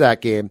 going into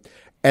that game,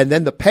 and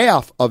then the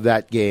payoff of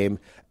that game,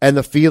 and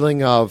the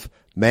feeling of,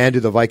 man, do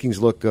the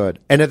Vikings look good.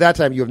 And at that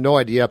time, you have no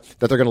idea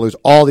that they're going to lose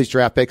all these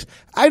draft picks.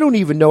 I don't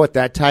even know at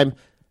that time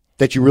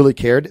that you really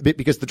cared,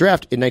 because the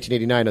draft in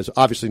 1989 is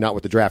obviously not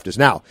what the draft is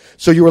now.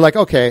 So you were like,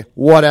 okay,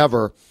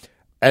 whatever.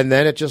 And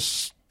then it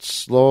just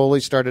slowly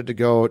started to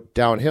go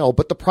downhill.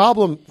 But the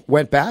problem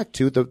went back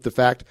to the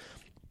fact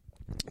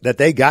that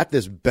they got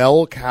this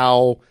bell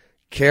cow,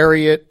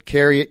 carry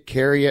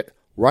it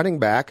running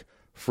back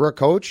for a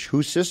coach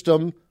whose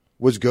system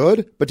was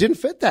good but didn't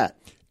fit that.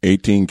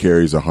 18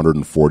 carries,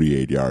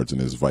 148 yards in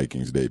his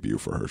Vikings debut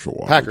for Herschel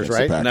Walker. Packers,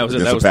 right? And that was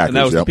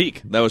the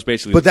peak. That was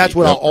basically. But that's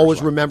what I'll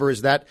always remember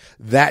is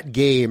that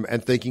game,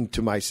 and thinking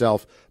to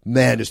myself,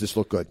 man, does this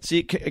look good?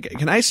 See,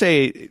 can I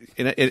say?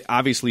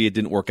 Obviously, it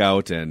didn't work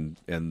out, and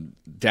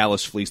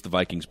Dallas fleeced the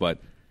Vikings. But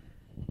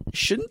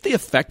shouldn't the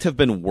effect have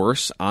been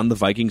worse on the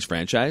Vikings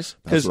franchise?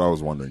 That's what I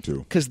was wondering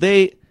too. Because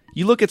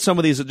you look at some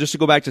of these. Just to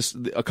go back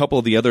to a couple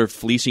of the other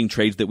fleecing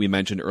trades that we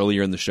mentioned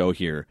earlier in the show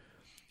here.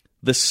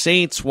 The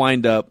Saints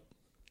wind up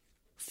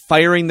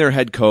firing their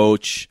head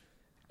coach,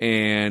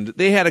 and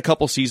they had a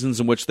couple seasons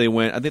in which they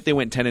went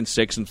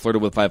 10-6 and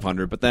flirted with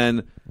 500, but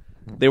then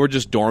they were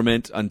just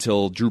dormant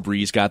until Drew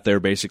Brees got there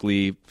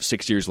basically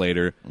 6 years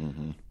later.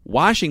 Mm-hmm.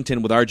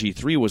 Washington with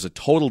RG3 was a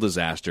total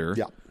disaster.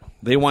 Yeah.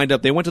 They went to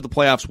the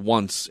playoffs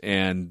once,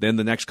 and then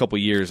the next couple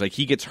years,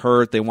 he gets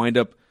hurt. They wind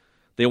up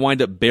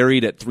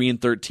buried at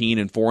 3-13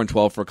 and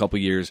 4-12 for a couple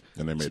years.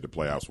 And they made the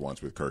playoffs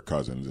once with Kirk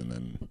Cousins, and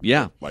then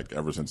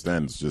ever since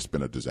then, it's just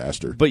been a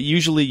disaster. But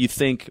usually you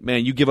think,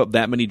 man, you give up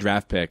that many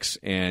draft picks,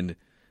 and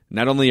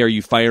not only are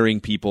you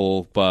firing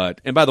people,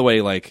 and by the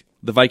way,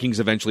 the Vikings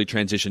eventually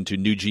transitioned to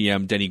new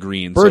GM Denny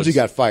Green. Birdsey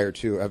got fired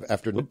too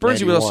after.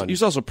 Birdsey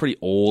was also pretty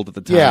old at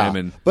the time.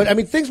 Yeah, but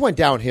things went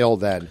downhill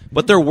then.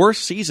 But their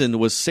worst season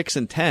was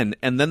 6-10,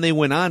 and then they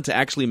went on to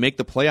actually make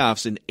the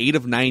playoffs in 8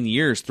 of 9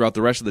 years throughout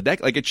the rest of the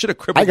decade. It should have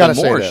crippled them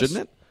more, shouldn't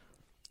it?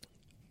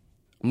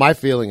 My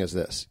feeling is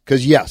this,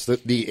 because yes,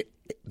 the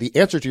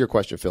answer to your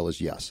question, Phil,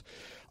 is yes.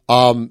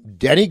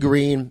 Denny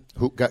Green,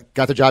 who got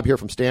the job here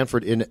from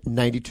Stanford in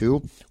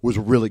 '92, was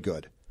really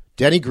good.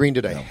 Denny Green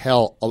did a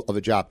hell of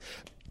a job.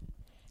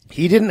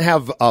 He didn't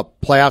have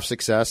playoff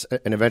success,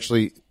 and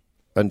eventually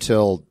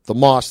until the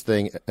Moss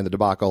thing and the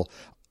debacle,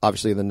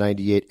 obviously in the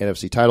 '98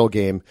 NFC title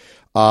game.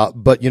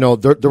 But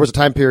there was a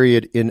time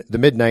period in the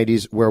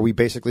mid-'90s where we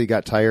basically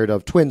got tired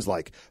of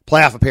Twins-like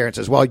playoff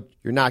appearances. Well,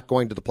 you're not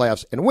going to the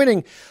playoffs and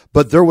winning,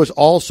 but there was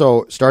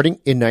also, starting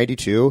in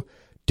 '92,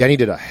 Denny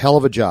did a hell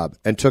of a job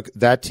and took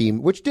that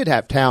team, which did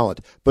have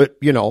talent, but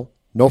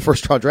no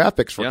first-round draft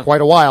picks for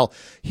quite a while.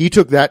 He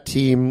took that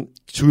team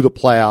to the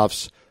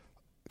playoffs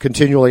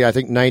continually. I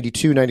think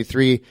 92,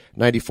 93,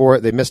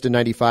 94. They missed in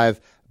 95,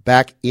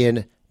 back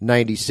in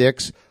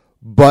 96.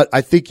 But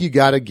I think you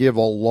got to give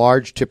a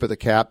large tip of the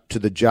cap to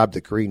the job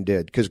that Green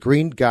did, because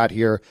Green got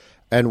here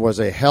and was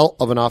a hell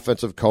of an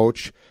offensive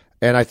coach,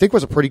 and I think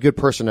was a pretty good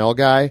personnel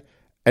guy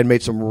and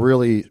made some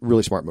really,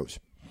 really smart moves.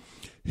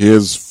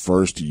 His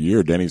first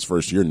year, Denny's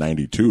first year,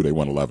 '92, they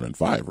won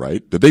 11-5,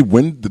 right? Did they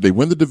win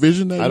the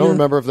division that year? I don't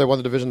remember if they won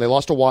the division. They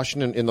lost to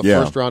Washington in the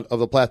first round of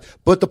the playoffs.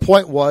 But the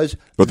point was,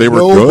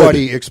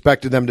 nobody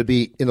expected them to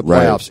be in the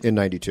playoffs in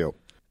 '92.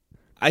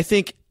 I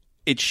think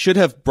it should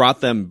have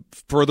brought them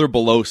further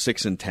below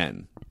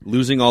 6-10,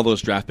 losing all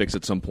those draft picks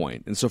at some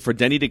point. And so for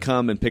Denny to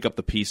come and pick up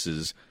the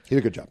pieces, he did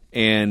a good job,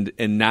 and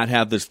not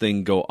have this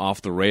thing go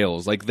off the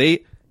rails.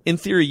 In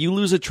theory, you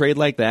lose a trade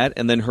like that,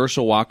 and then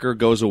Herschel Walker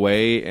goes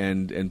away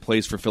and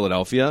plays for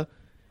Philadelphia,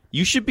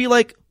 you should be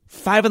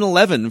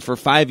 5-11 for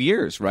 5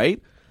 years,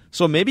 right?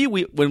 So maybe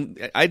when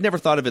I'd never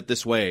thought of it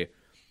this way,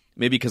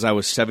 maybe because I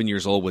was 7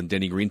 years old when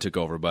Denny Green took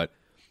over, but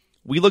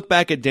we look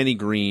back at Denny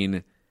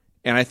Green,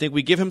 and I think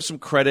we give him some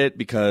credit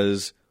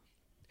because,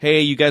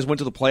 hey, you guys went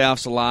to the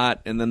playoffs a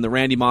lot, and then the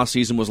Randy Moss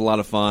season was a lot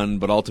of fun,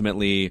 but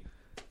ultimately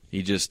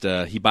he just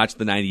he botched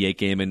the '98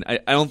 game, and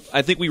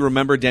I think we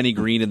remember Denny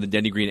Green and the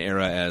Denny Green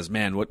era as,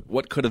 man,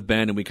 what could have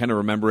been, and we kind of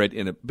remember it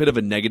in a bit of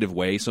a negative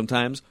way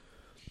sometimes.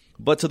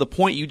 But to the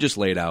point you just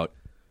laid out,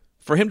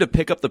 for him to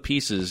pick up the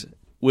pieces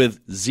with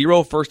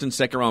 0 first and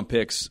second round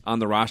picks on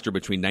the roster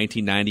between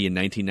 1990 and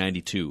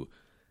 1992,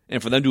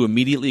 and for them to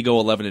immediately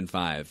go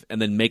 11-5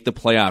 and then make the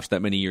playoffs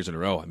that many years in a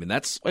row, I mean,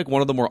 that's like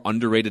one of the more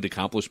underrated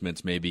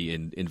accomplishments maybe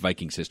in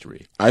Vikings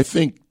history. I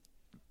think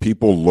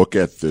people look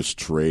at this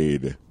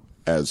trade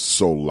as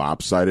so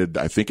lopsided.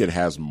 I think it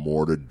has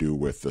more to do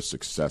with the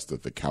success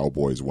that the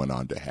Cowboys went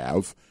on to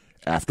have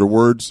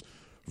afterwards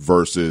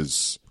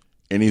versus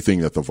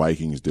anything that the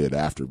Vikings did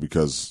after,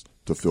 because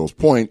to Phil's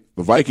point,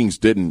 the Vikings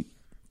didn't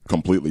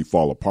completely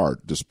fall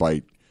apart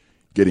despite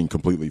getting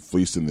completely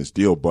fleeced in this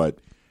deal. But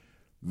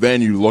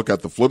then you look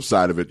at the flip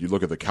side of it, you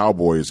look at the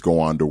Cowboys go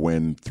on to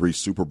win 3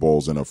 Super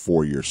Bowls in a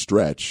 4-year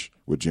stretch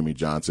with Jimmy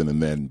Johnson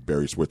and then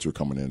Barry Switzer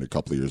coming in a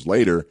couple of years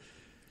later.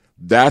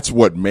 That's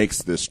what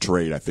makes this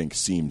trade, I think,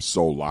 seem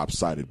so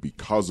lopsided,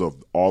 because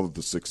of all of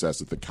the success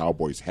that the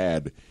Cowboys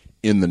had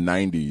in the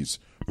 90s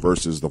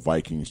versus the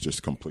Vikings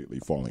just completely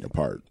falling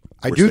apart,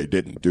 which they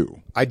didn't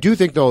do. I do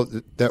think, though,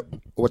 that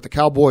what the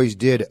Cowboys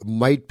did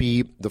might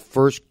be the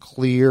first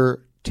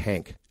clear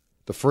tank,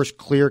 the first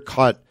clear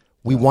cut,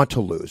 we want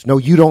to lose. No,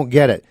 you don't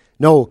get it.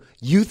 No,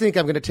 you think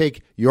I'm going to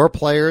take your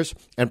players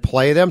and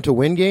play them to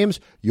win games?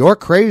 You're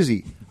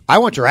crazy. I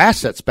want your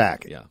assets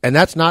back. Yeah. And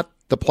that's not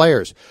the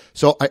players.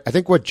 So I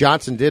think what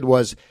Johnson did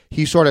was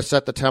he sort of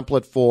set the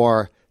template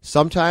for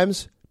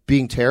sometimes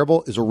being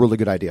terrible is a really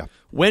good idea.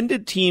 When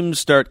did teams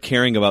start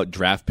caring about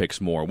draft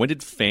picks more? When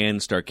did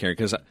fans start caring?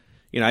 Because,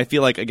 I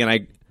feel like,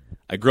 again,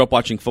 I grew up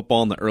watching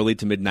football in the early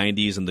to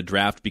mid-'90s, and the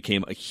draft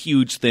became a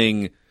huge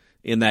thing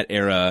in that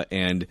era,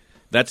 and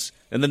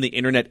then the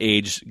internet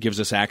age gives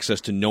us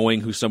access to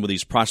knowing who some of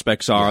these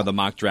prospects are, the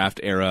mock draft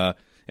era,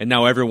 and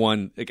now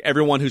everyone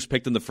who's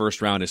picked in the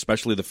first round,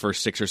 especially the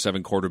first 6 or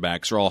 7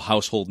 quarterbacks, are all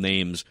household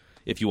names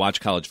if you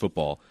watch college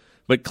football.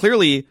 But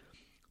clearly,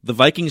 the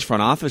Vikings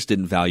front office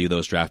didn't value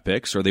those draft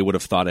picks, or they would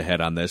have thought ahead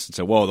on this and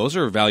said, "Whoa, those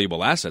are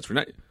valuable assets. We're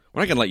not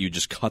going to let you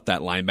just cut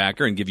that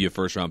linebacker and give you a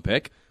first round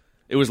pick."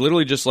 It was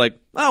literally just like,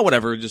 "Oh,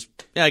 whatever. Just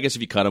I guess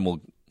if you cut him,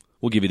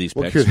 we'll give you these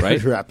picks, right?"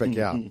 Draft pick,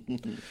 yeah.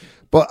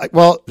 But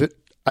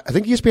I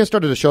think ESPN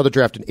started to show the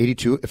draft in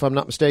 '82, if I'm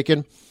not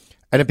mistaken,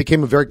 and it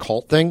became a very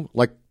cult thing.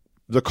 Like,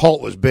 the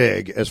cult was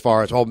big as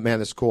far as, oh man,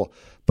 this is cool.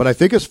 But I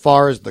think as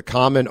far as the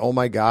common, oh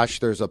my gosh,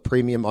 there's a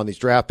premium on these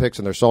draft picks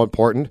and they're so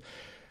important,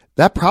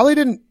 that probably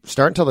didn't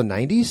start until the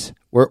 90s,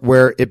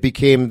 where it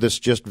became this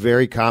just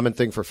very common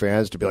thing for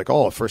fans to be like,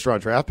 oh, a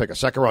first-round draft pick, a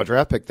second-round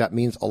draft pick, that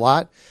means a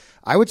lot.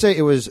 I would say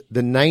it was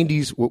the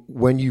 90s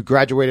when you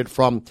graduated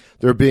from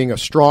there being a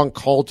strong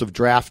cult of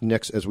draft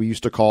nicks, as we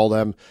used to call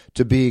them,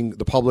 to being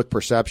the public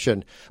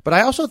perception. But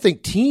I also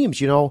think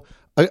teams,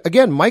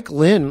 again, Mike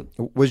Lynn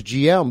was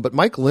GM, but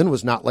Mike Lynn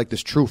was not like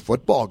this true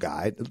football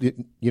guy,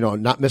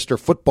 not Mr.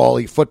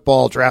 Football-y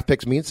football draft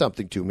picks mean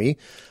something to me.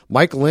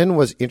 Mike Lynn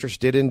was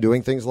interested in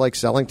doing things like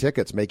selling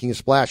tickets, making a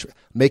splash,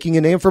 making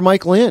a name for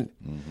Mike Lynn.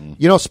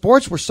 Mm-hmm.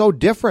 Sports were so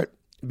different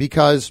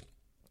because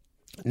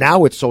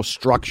now it's so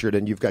structured,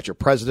 and you've got your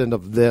president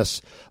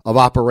of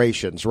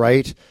operations,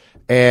 right?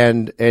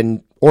 And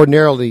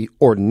ordinarily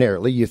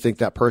you think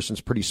that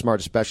person's pretty smart,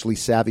 especially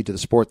savvy to the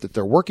sport that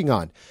they're working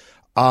on.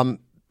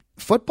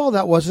 Football,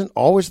 that wasn't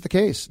always the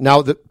case.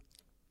 Now, the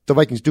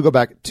Vikings do go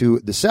back to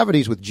the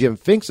 70s with Jim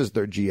Finks as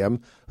their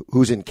GM,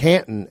 who's in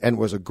Canton and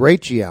was a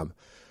great GM.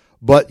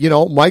 But,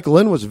 Mike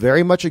Lynn was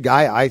very much a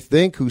guy, I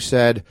think, who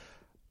said,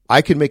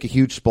 I can make a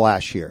huge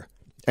splash here.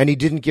 And he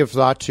didn't give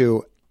thought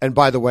to, and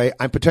by the way,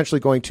 I'm potentially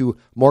going to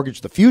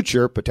mortgage the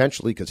future,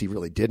 potentially, because he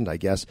really didn't, I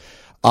guess.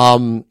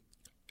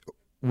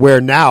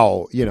 Where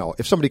now,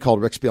 if somebody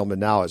called Rick Spielman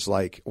now, is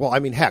like, well, I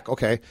mean, heck,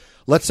 okay,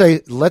 let's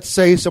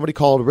say somebody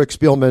called Rick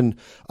Spielman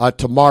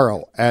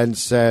tomorrow and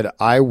said,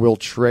 I will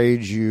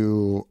trade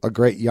you a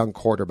great young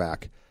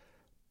quarterback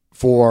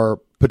for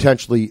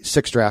potentially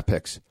 6 draft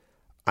picks.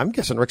 I'm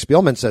guessing Rick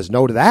Spielman says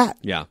no to that.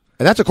 Yeah.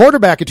 And that's a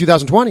quarterback in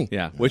 2020.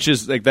 Yeah, which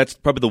is that's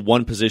probably the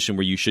one position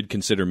where you should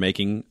consider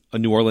making a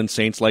New Orleans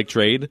Saints-like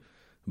trade.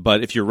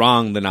 But if you're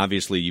wrong, then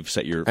obviously you've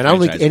set your And I don't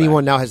think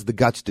anyone now has the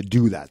guts to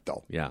do that,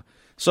 though. Yeah.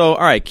 So,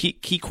 all right,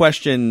 key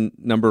question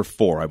number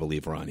 4, I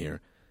believe we're on here.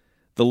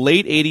 The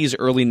late 80s,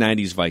 early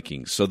 90s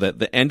Vikings, so that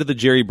the end of the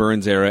Jerry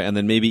Burns era and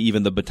then maybe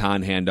even the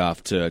baton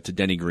handoff to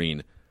Denny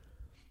Green.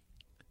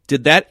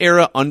 Did that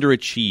era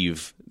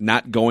underachieve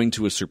not going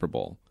to a Super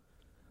Bowl?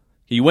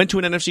 You went to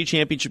an NFC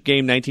Championship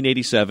game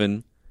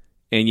 1987,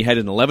 and you had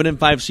an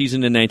 11-5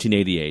 season in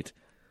 1988.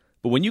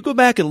 But when you go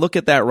back and look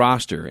at that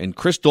roster, and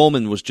Chris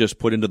Dolman was just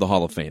put into the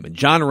Hall of Fame, and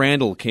John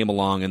Randall came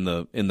along in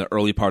the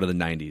early part of the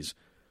 90s,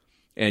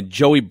 and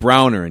Joey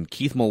Browner and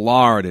Keith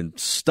Millard and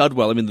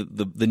Studwell. I mean,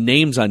 the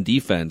names on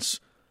defense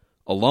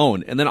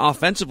alone. And then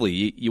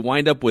offensively, you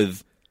wind up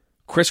with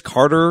Chris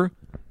Carter.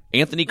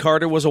 Anthony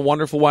Carter was a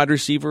wonderful wide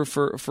receiver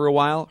for a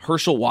while.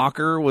 Herschel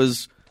Walker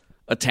was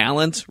a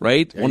talent,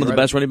 right? Yeah, one of the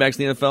best running backs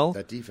in the NFL.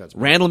 That defense.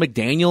 Randall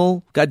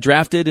McDaniel got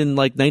drafted in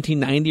like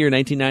 1990 or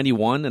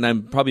 1991. And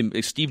I'm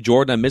probably Steve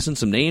Jordan. I'm missing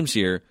some names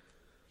here.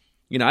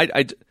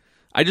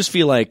 I just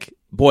feel like,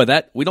 boy,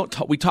 that we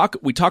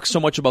talk so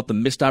much about the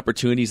missed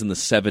opportunities in the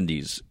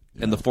 70s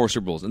and the 4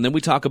 Super Bowls, and then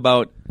we talk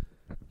about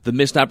the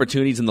missed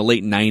opportunities in the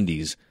late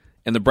 90s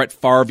and the Brett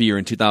Favre year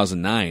in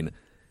 2009.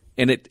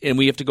 And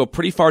we have to go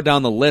pretty far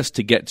down the list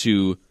to get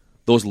to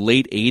those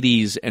late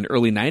 80s and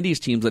early 90s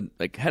teams that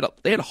they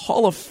had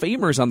Hall of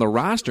Famers on the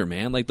roster,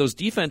 man. Like, those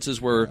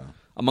defenses were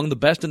among the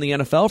best in the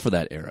NFL for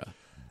that era.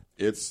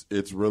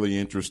 It's really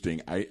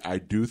interesting. I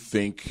do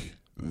think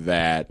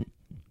that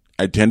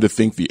I tend to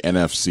think the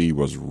NFC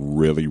was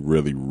really,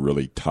 really,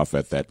 really tough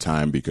at that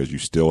time because you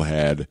still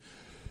had,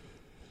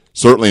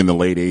 certainly in the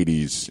late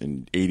 80s,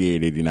 in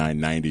 88, 89,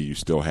 90, you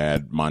still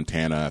had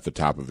Montana at the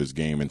top of his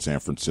game in San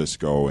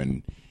Francisco.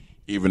 And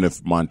even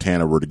if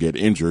Montana were to get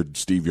injured,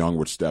 Steve Young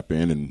would step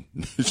in and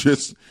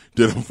just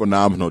did a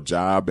phenomenal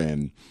job.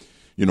 And,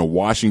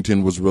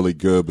 Washington was really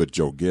good, but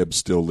Joe Gibbs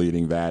still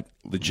leading that.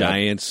 The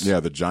Giants.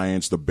 The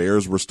Giants. The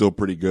Bears were still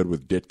pretty good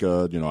with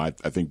Ditka.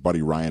 I think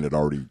Buddy Ryan had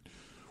already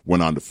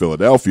went on to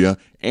Philadelphia.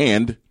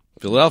 And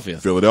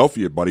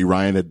Philadelphia. Buddy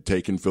Ryan had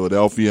taken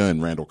Philadelphia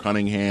and Randall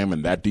Cunningham,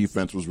 and that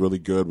defense was really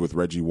good with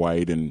Reggie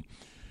White and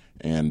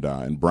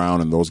Brown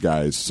and those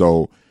guys.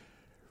 So,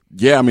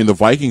 yeah, the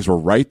Vikings were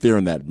right there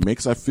in that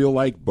mix, I feel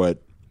like,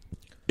 but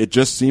it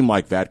just seemed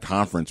like that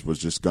conference was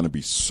just going to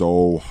be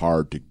so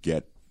hard to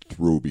get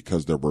through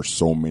because there were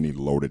so many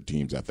loaded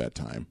teams at that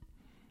time.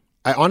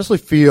 I honestly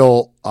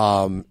feel,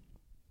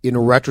 in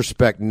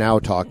retrospect now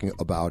talking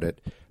about it,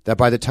 that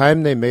by the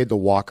time they made the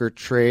Walker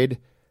trade,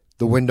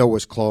 the window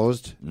was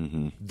closed.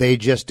 Mm-hmm. They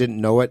just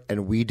didn't know it,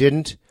 and we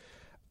didn't.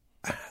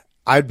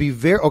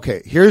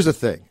 Here's the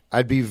thing.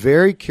 I'd be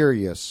very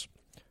curious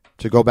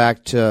to go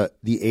back to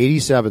the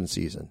 87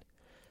 season,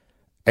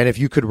 and if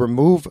you could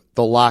remove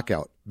the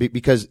lockout,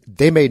 because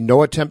they made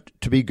no attempt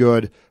to be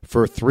good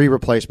for 3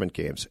 replacement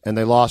games, and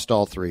they lost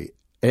all 3.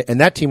 And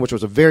that team, which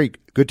was a very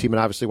good team and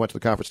obviously went to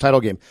the conference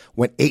title game,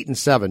 went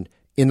 8-7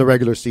 in the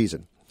regular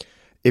season.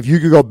 If you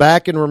could go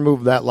back and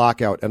remove that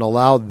lockout and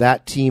allow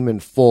that team in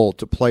full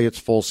to play its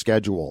full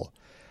schedule,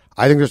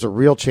 I think there's a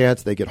real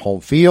chance they get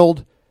home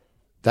field.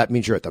 That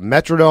means you're at the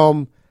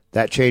Metrodome.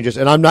 That changes.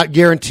 And I'm not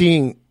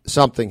guaranteeing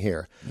something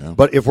here. Yeah.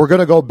 But if we're going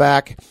to go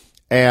back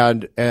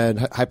and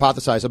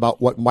hypothesize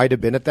about what might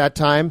have been at that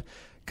time,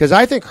 because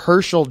I think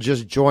Herschel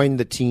just joined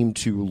the team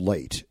too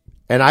late.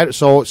 And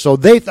so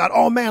they thought,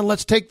 oh, man,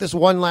 let's take this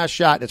one last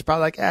shot. It's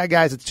probably like,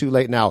 guys, it's too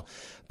late now.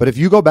 But if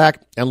you go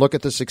back and look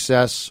at the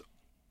success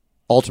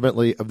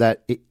ultimately of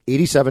that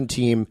 87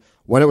 team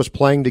when it was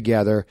playing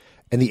together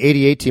and the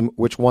 88 team,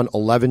 which won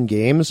 11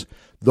 games,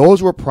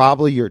 those were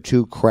probably your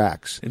 2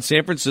 cracks. And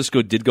San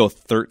Francisco did go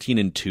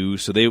 13-2,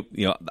 so they,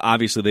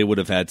 obviously they would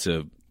have had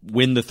to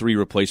win the 3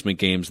 replacement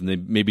games and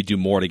then maybe do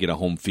more to get a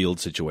home field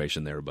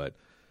situation there. But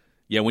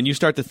yeah, when you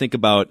start to think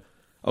about,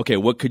 okay,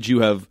 what could you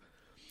have?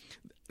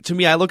 To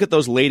me, I look at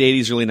those late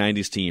 80s, early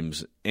 90s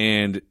teams,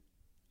 and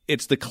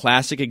it's the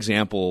classic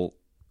example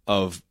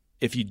of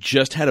if you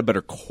just had a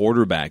better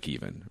quarterback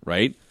even,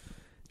 right?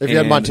 If you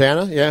had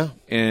Montana, yeah.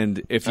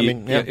 And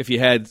if you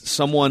had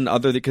someone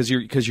other, because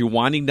you're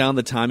winding down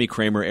the Tommy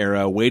Kramer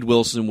era, Wade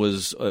Wilson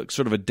was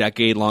sort of a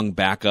decade-long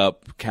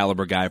backup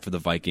caliber guy for the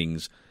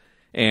Vikings.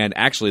 And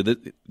actually,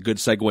 good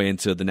segue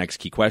into the next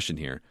key question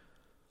here.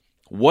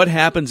 What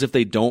happens if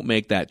they don't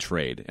make that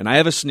trade? And I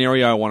have a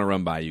scenario I want to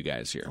run by you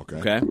guys here.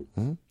 Okay?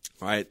 Mm-hmm.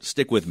 All right,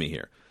 stick with me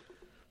here.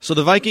 So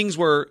the Vikings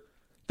were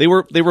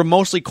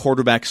mostly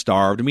quarterback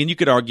starved. I mean, you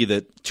could argue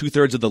that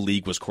 2/3 of the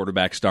league was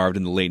quarterback starved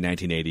in the late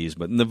 1980s,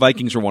 but the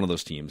Vikings were one of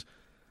those teams.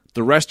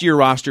 The rest of your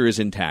roster is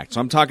intact.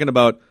 So I'm talking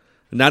about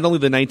not only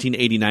the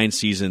 1989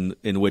 season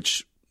in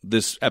which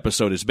this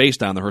episode is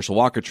based on, the Herschel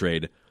Walker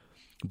trade,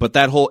 but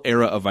that whole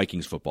era of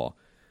Vikings football.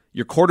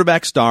 You're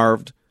quarterback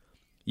starved.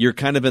 You're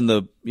kind of in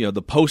the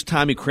post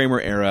Tommy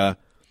Kramer era.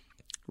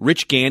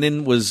 Rich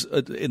Gannon was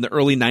in the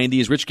early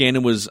 90s. Rich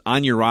Gannon was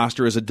on your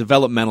roster as a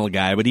developmental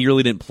guy, but he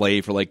really didn't play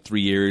for like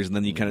 3 years, and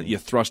then you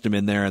thrust him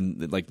in there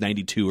in like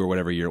 92 or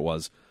whatever year it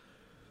was.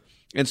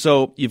 And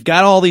so you've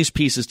got all these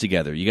pieces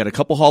together. You got a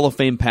couple Hall of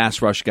Fame pass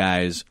rush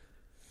guys,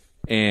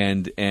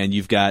 and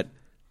you've got,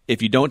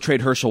 if you don't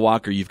trade Herschel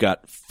Walker, you've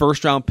got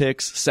first-round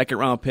picks,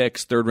 second-round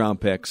picks, third-round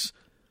picks.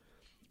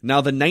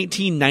 Now the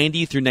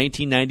 1990 through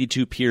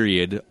 1992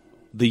 period,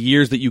 the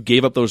years that you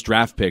gave up those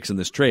draft picks in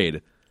this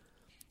trade,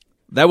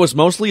 that was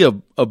mostly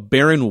a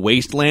barren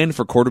wasteland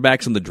for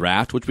quarterbacks in the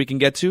draft, which we can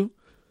get to.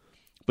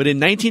 But in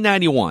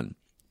 1991,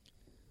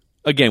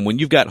 again, when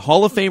you've got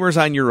Hall of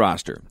Famers on your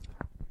roster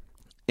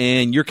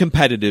and you're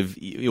competitive,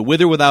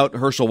 with or without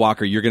Herschel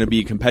Walker, you're going to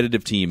be a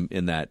competitive team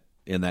in that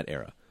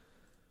era.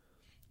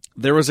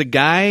 There was a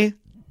guy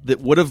that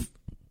would have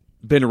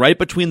been right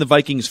between the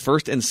Vikings'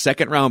 first and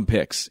second round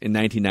picks in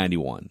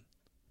 1991,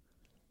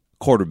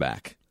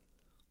 quarterback,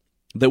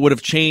 that would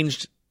have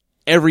changed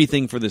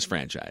everything for this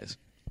franchise.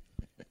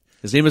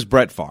 His name is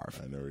Brett Favre.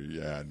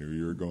 I knew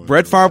you were going.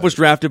 Brett Favre was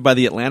drafted by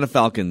the Atlanta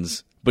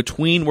Falcons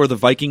between where the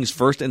Vikings'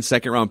 first and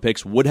second round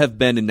picks would have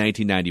been in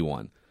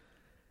 1991.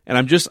 And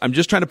I'm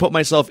just trying to put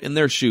myself in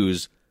their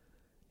shoes.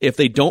 If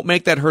they don't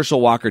make that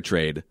Herschel Walker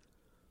trade,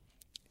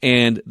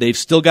 and they've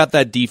still got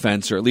that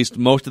defense, or at least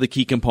most of the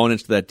key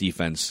components to that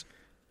defense,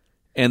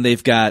 and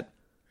they've got,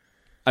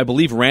 I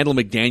believe Randall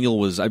McDaniel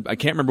was, I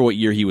can't remember what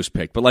year he was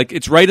picked, but like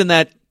it's right in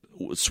that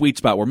sweet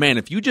spot where, man,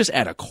 if you just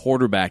add a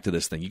quarterback to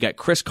this thing, you got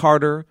Chris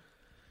Carter,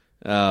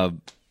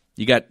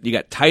 you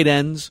got tight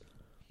ends.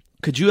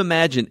 Could you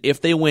imagine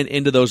if they went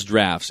into those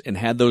drafts and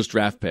had those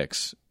draft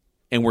picks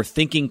and were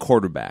thinking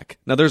quarterback?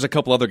 Now, there's a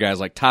couple other guys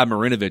like Todd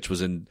Marinovich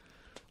was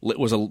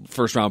a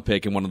first-round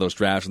pick in one of those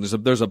drafts, and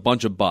there's a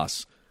bunch of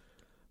busts.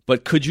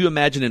 But could you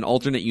imagine an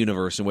alternate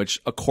universe in which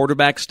a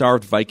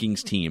quarterback-starved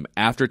Vikings team,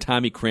 after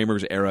Tommy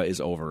Kramer's era is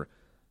over,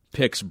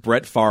 picks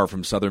Brett Favre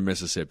from Southern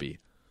Mississippi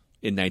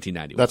in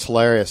 1991? That's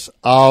hilarious.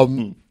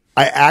 I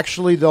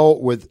actually, though,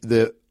 with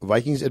the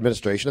Vikings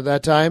administration at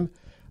that time,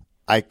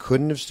 I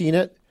couldn't have seen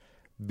it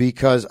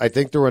because I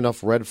think there were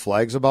enough red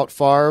flags about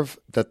Favre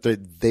that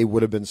they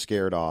would have been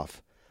scared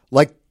off.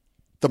 Like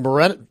the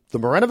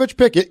Marinovich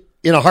pick,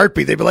 in a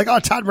heartbeat, they'd be like, oh,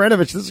 Todd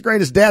Marinovich, this is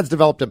great. His dad's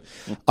developed him.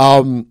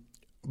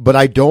 But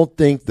I don't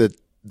think that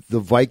the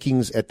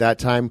Vikings at that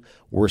time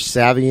were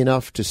savvy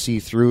enough to see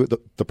through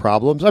the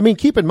problems. I mean,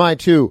 keep in mind,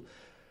 too,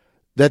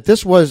 that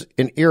this was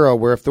an era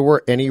where if there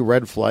were any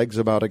red flags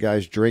about a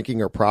guy's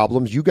drinking or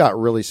problems, you got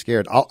really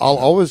scared. I'll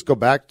always go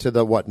back to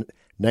the,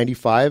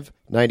 95,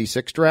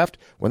 96 draft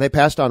when they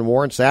passed on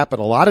Warren Sapp, and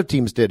a lot of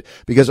teams did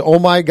because, oh,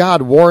 my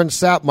God, Warren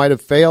Sapp might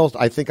have failed,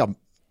 I think, a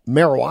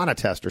marijuana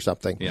test or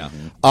something. Yeah.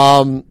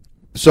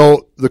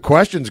 So the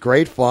question's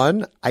great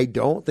fun. I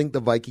don't think the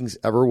Vikings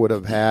ever would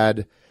have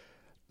had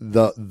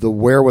the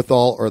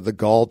wherewithal or the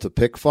gall to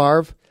pick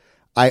Favre.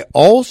 I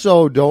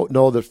also don't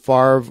know that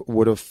Favre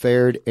would have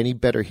fared any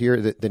better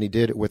here than he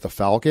did with the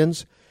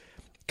Falcons.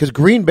 Because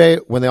Green Bay,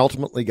 when they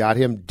ultimately got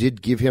him,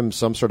 did give him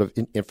some sort of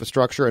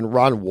infrastructure, and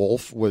Ron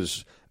Wolf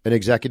was an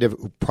executive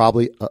who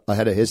probably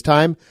ahead of his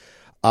time.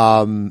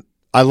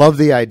 I love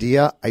the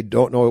idea. I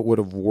don't know it would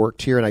have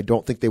worked here, and I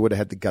don't think they would have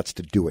had the guts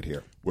to do it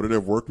here. Would it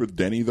have worked with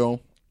Denny, though?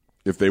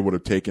 If they would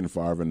have taken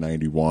Favre in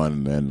 91,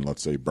 and then,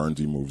 let's say,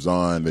 Bernsey moves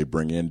on, they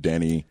bring in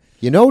Denny.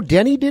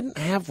 Denny didn't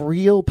have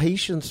real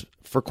patience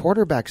for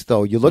quarterbacks,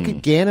 though. You look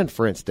at Gannon,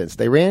 for instance.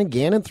 They ran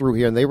Gannon through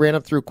here, and they ran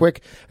him through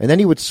quick, and then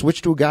he would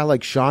switch to a guy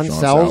like Sean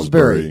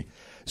Salisbury.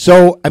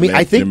 So, I mean,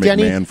 I think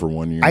Denny for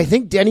 1 year. I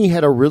think Denny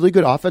had a really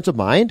good offensive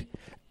mind,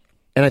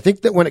 and I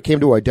think that when it came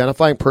to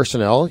identifying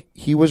personnel,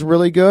 he was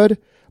really good.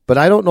 But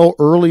I don't know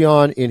early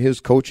on in his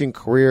coaching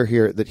career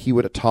here that he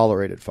would have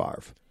tolerated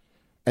Favre.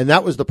 And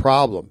that was the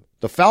problem.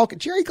 The Falcon,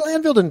 Jerry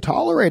Glanville didn't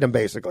tolerate him,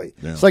 basically.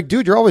 Yeah. It's like,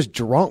 dude, you're always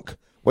drunk.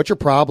 What's your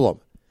problem?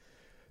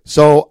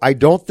 So I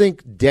don't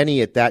think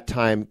Denny at that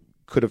time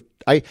could have.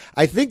 I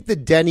think the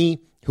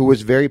Denny who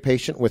was very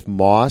patient with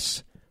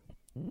Moss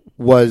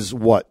was,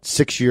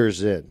 6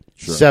 years in,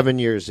 7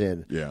 years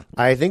in. Yeah.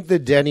 I think the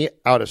Denny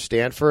out of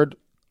Stanford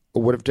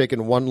would have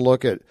taken one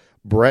look at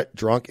Brett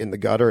drunk in the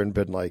gutter and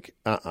been like,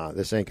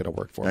 this ain't going to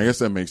work for me. I guess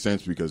that makes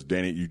sense because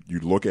Denny, you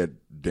look at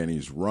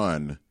Denny's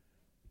run,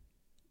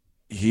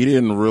 he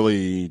didn't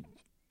really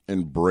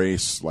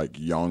embrace like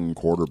young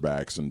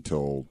quarterbacks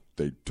until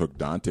they took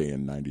Dante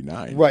in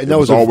 99. Right, and it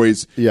was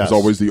always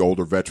the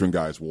older veteran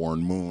guys,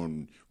 Warren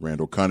Moon,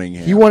 Randall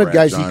Cunningham. He wanted Brad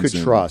guys Johnson. he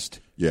could trust.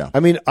 Yeah. I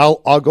mean,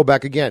 I'll go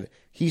back again.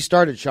 He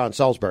started Sean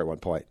Salisbury at one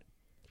point.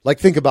 Like,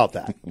 think about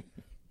that.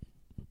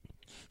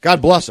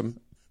 God bless him.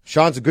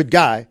 Sean's a good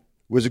guy.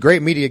 Was a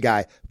great media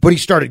guy, but he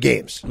started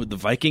games. With the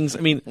Vikings, I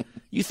mean,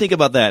 you think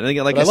about that. And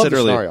like I said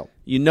earlier, scenario.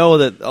 You know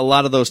that a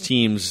lot of those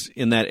teams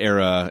in that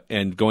era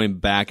and going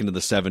back into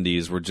the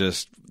 70s were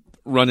just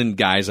running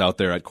guys out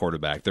there at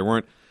quarterback.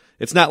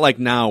 It's not like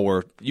now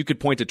where you could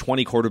point to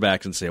 20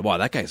 quarterbacks and say, wow,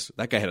 that guy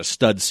had a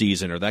stud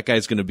season, or that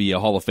guy's going to be a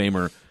Hall of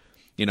Famer.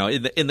 In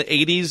the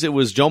 80s, it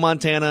was Joe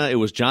Montana, it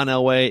was John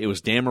Elway, it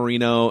was Dan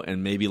Marino,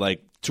 and maybe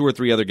like 2 or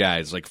 3 other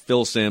guys, like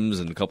Phil Simms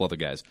and a couple other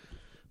guys.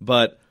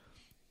 But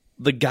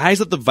the guys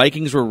that the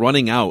Vikings were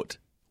running out,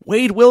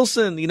 Wade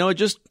Wilson,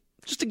 just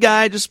a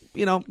guy,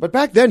 But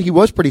back then he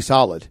was pretty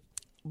solid.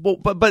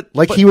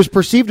 But he was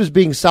perceived as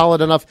being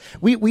solid enough.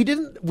 We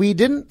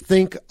didn't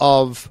think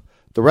of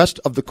the rest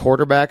of the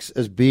quarterbacks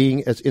as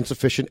being as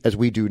insufficient as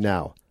we do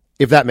now,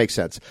 if that makes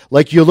sense.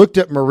 Like, you looked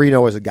at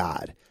Marino as a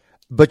god,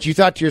 but you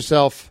thought to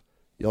yourself,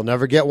 you'll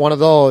never get one of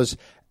those.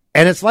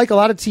 And it's like a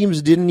lot of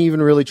teams didn't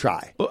even really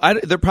try. Well,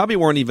 there probably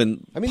weren't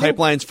even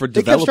pipelines for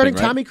they developing. kept starting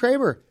right? Tommy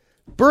Kramer.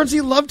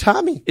 Bernsey loved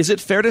Tommy. Is it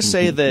fair to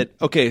say that,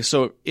 okay,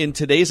 so in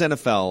today's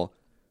NFL,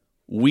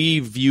 we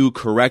view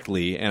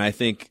correctly, and I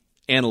think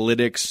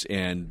analytics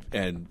and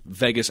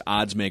Vegas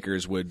odds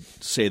makers would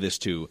say this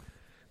too,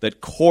 that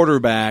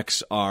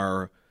quarterbacks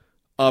are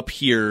up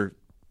here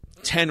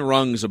 10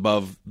 rungs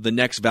above the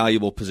next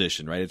valuable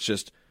position, right? It's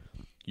just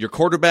your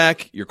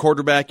quarterback, your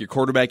quarterback, your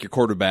quarterback, your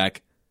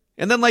quarterback,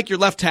 and then like your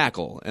left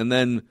tackle, and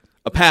then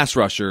a pass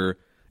rusher,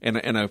 and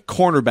a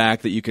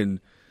cornerback that you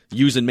can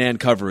use in man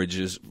coverage.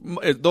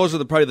 Those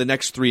are probably the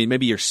next 3, and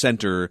maybe your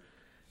center,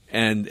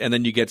 and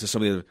then you get to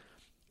some of the other.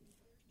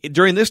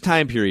 During this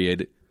time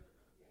period,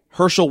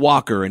 Herschel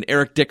Walker and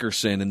Eric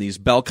Dickerson and these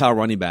bell cow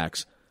running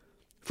backs,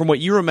 from what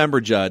you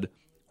remember, Judd,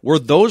 were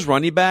those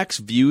running backs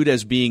viewed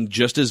as being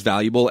just as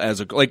valuable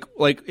as like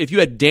if you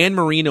had Dan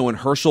Marino and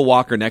Herschel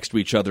Walker next to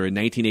each other in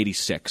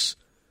 1986,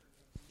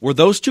 Were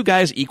those two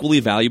guys equally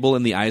valuable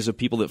in the eyes of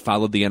people that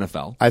followed the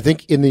NFL? I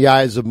think in the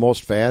eyes of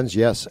most fans,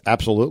 yes,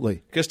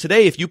 absolutely. Because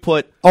today, if you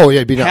put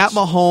it'd be Pat nuts.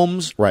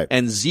 Mahomes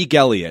and Zeke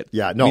Elliott,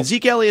 I mean,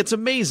 Zeke Elliott's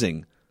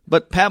amazing,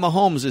 but Pat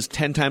Mahomes is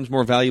 10 times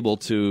more valuable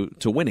to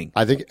winning.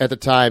 I think at the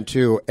time,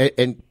 too,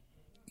 and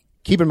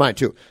keep in mind,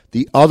 too,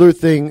 the other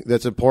thing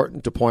that's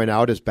important to point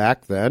out is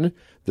back then,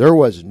 there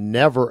was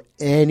never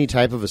any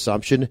type of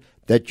assumption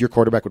that your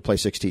quarterback would play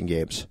 16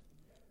 games.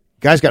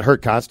 Guys got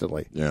hurt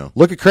constantly. Yeah.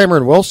 Look at Kramer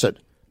and Wilson.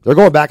 They're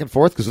going back and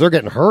forth because they're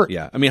getting hurt.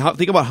 Yeah, I mean,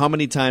 think about how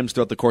many times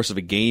throughout the course of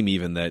a game,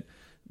 even that,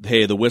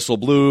 hey, the whistle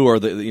blew or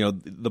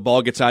the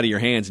ball gets out of your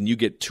hands and you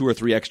get 2 or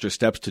 3 extra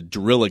steps to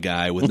drill a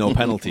guy with no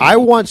penalty. I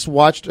once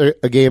watched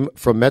a game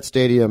from Met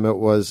Stadium. It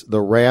was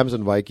the Rams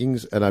and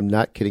Vikings, and I'm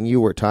not kidding you,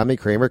 where Tommy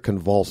Kramer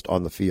convulsed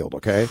on the field.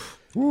 Okay,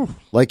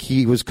 like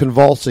he was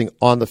convulsing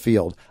on the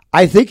field.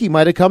 I think he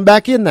might have come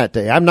back in that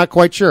day. I'm not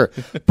quite sure,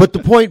 but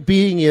the point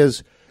being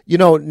is,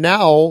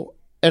 now.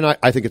 And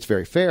I think it's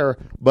very fair,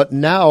 but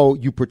now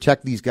you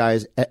protect these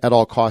guys at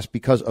all costs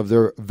because of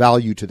their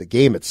value to the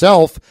game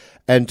itself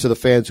and to the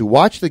fans who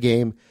watch the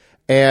game.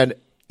 And,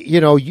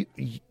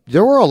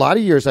 there were a lot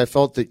of years I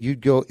felt that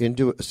you'd go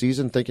into a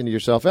season thinking to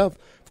yourself, if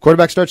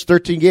quarterback starts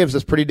 13 games,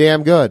 that's pretty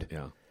damn good.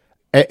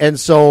 Yeah. And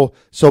so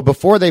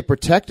before they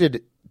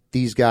protected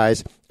these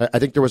guys, I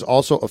think there was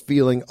also a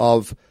feeling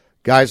of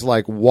guys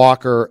like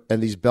Walker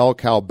and these bell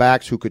cow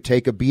backs who could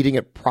take a beating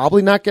and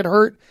probably not get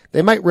hurt.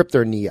 They might rip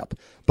their knee up.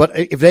 But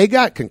if they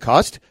got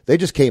concussed, they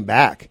just came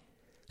back.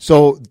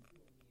 So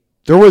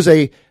there was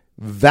a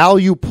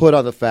value put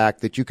on the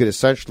fact that you could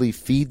essentially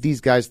feed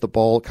these guys the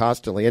ball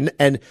constantly.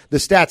 And the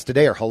stats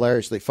today are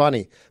hilariously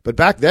funny. But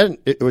back then,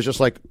 it was just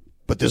like,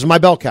 but this is my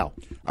bell cow.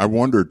 I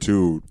wonder,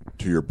 too,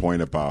 to your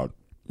point about,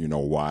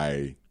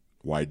 why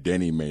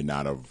Denny may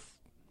not have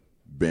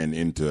been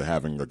into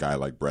having a guy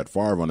like Brett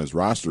Favre on his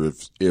roster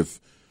if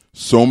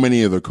so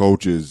many of the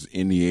coaches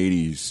in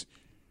the 80s,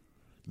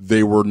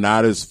 they were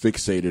not as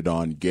fixated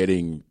on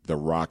getting the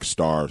rock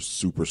star,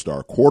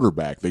 superstar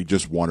quarterback. They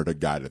just wanted a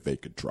guy that they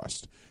could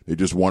trust. They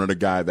just wanted a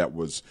guy that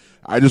was,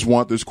 I just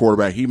want this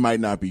quarterback. He might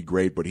not be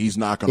great, but he's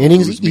not going to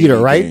lose me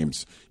in right?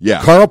 games.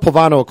 Yeah. Carl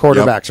Pavano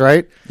quarterbacks,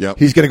 right? Yep.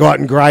 He's going to go out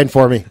and grind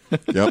for me.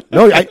 Yep.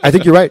 No, I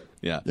think you're right.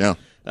 Yeah. Yeah.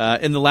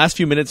 In the last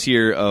few minutes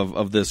here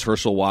of this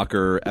Herschel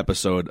Walker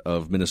episode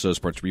of Minnesota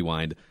Sports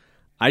Rewind,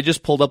 I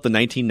just pulled up the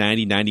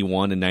 1990,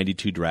 91, and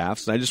 92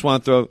 drafts. And I just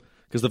want to throw,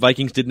 because the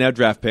Vikings didn't have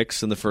draft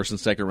picks in the first and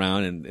second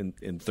round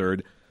and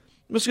third,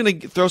 I'm just going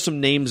to throw some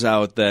names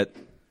out that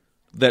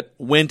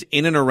went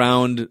in and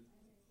around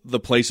the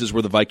places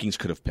where the Vikings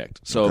could have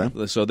picked. So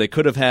they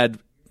could have had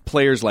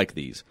players like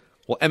these.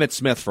 Well, Emmitt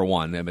Smith, for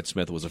one. Emmitt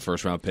Smith was a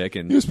first-round pick.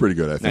 And he was pretty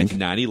good, I think.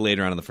 1990,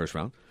 later on in the first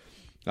round.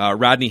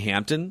 Rodney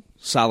Hampton,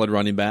 solid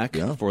running back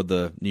for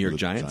the New York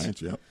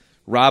Giants. Yeah.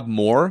 Rob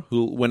Moore,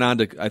 who went on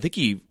to, I think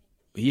he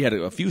had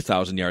a few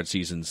 1,000-yard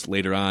seasons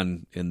later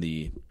on in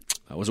the,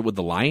 was it with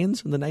the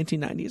Lions in the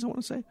 1990s, I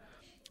want to say?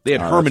 They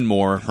had Herman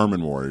Moore.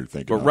 Herman Moore, you're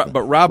thinking.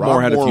 But Rob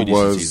Moore had a few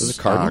decent seasons. Was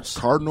it Cardinals?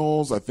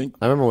 Cardinals, I think.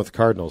 I remember with the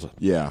Cardinals.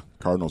 Yeah,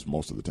 Cardinals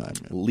most of the time.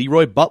 Yeah.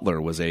 Leroy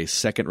Butler was a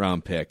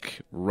second-round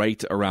pick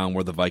right around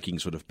where the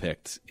Vikings would have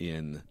picked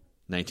in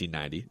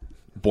 1990.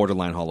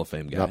 Borderline Hall of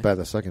Fame guy. Not bad,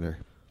 the secondary.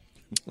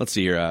 Let's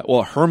see here.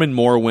 Herman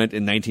Moore went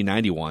in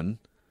 1991.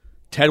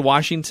 Ted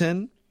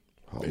Washington,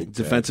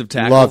 defensive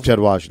tackle. Love Ted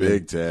Washington.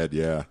 Big Ted,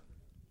 yeah.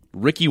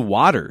 Ricky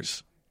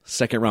Waters,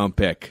 second-round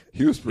pick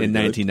he was pretty in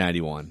good.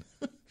 1991.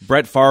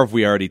 Brett Favre,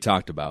 we already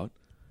talked about.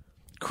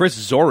 Chris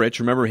Zorich,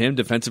 remember him?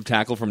 Defensive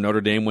tackle from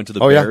Notre Dame, went to the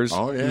Bears.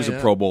 Oh, yeah, he was a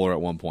Pro Bowler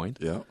at one point.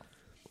 Yeah.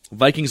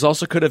 Vikings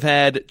also could have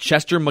had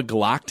Chester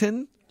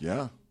McGlockton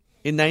Yeah.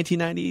 in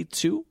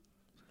 1992.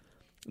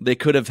 They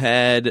could have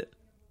had,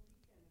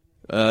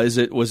 was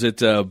it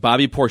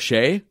Bobby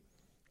Porcher?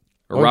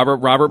 Or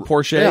Robert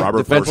Porcher? Yeah, Robert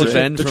defensive Porcher,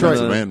 end from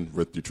defensive end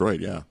with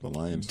Detroit, the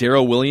Lions.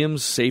 Darrell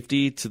Williams,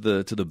 safety to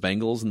the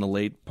Bengals in the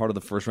late part of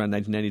the first round,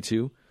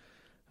 1992.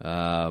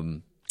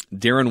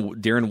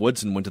 Darren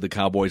Woodson went to the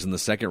Cowboys in the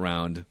second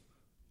round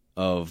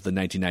of the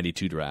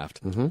 1992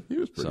 draft. Mm-hmm. He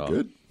was pretty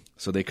good.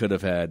 So they could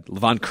have had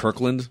Levon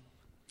Kirkland,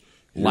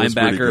 He was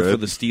pretty linebacker good. for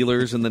the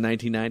Steelers in the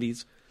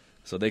 1990s.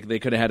 So they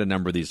could have had a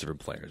number of these different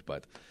players.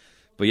 But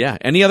yeah,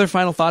 any other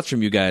final thoughts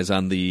from you guys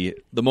on the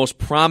most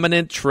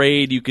prominent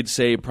trade you could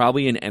say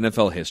probably in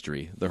NFL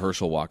history, the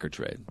Herschel Walker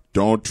trade?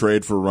 Don't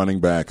trade for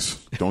running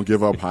backs. Don't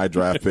give up high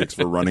draft picks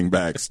for running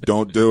backs.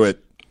 Don't do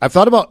it. I've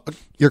thought about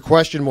your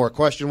question more.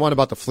 Question one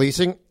about the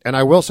fleecing, and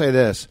I will say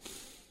this.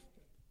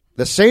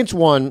 The Saints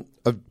one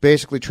of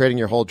basically trading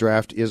your whole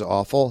draft is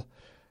awful,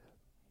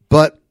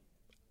 but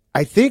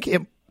I think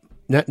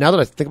now that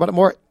I think about it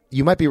more,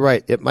 you might be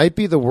right. It might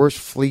be the worst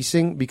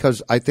fleecing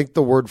because I think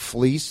the word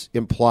fleece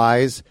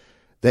implies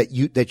that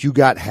you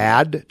got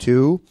had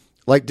too.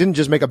 Like, didn't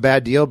just make a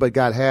bad deal, but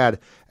got had.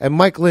 And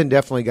Mike Lynn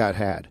definitely got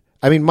had.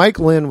 I mean, Mike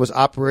Lynn was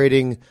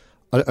operating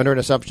under an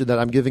assumption that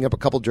I'm giving up a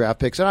couple draft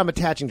picks, and I'm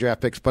attaching draft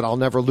picks, but I'll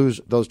never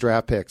lose those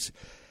draft picks.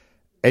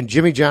 And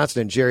Jimmy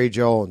Johnson and Jerry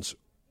Jones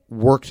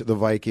worked the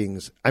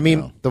Vikings. I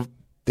mean,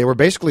 they were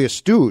basically a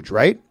stooge,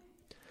 right?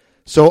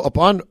 So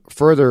upon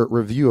further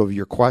review of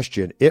your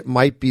question, it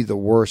might be the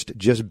worst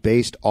just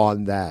based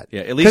on that.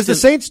 Yeah, at least because the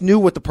Saints knew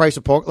what the price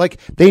of poker, like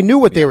they knew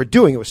what they were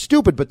doing. It was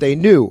stupid, but they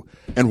knew.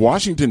 And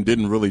Washington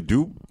didn't really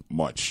do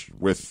much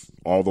with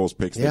all those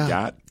picks they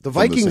got. The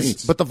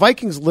Vikings, but the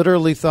Vikings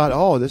literally thought,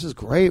 "Oh, this is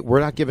great. We're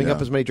not giving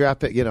up as many draft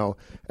picks,"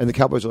 And the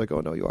Cowboys are like,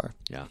 "Oh no, you are."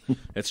 Yeah,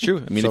 it's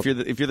true. I mean,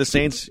 if you're the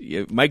Saints,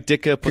 Mike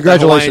Ditka put the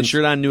Congratulations. Hawaiian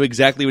shirt on, knew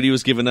exactly what he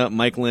was giving up.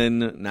 Mike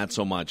Lynn, not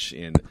so much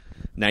in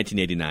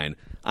 1989.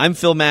 I'm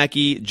Phil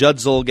Mackey, Judd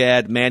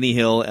Zolgad, Manny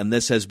Hill, and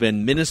this has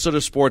been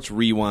Minnesota Sports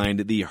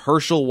Rewind, the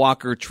Herschel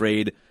Walker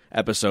trade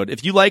episode.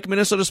 If you like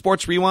Minnesota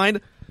Sports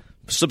Rewind,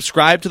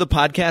 subscribe to the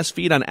podcast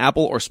feed on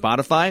Apple or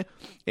Spotify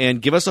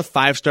and give us a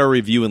 5-star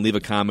review and leave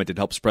a comment. It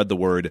helps spread the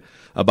word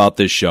about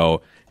this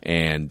show.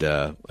 And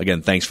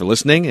again, thanks for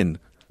listening, and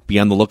be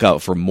on the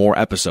lookout for more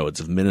episodes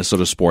of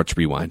Minnesota Sports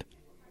Rewind.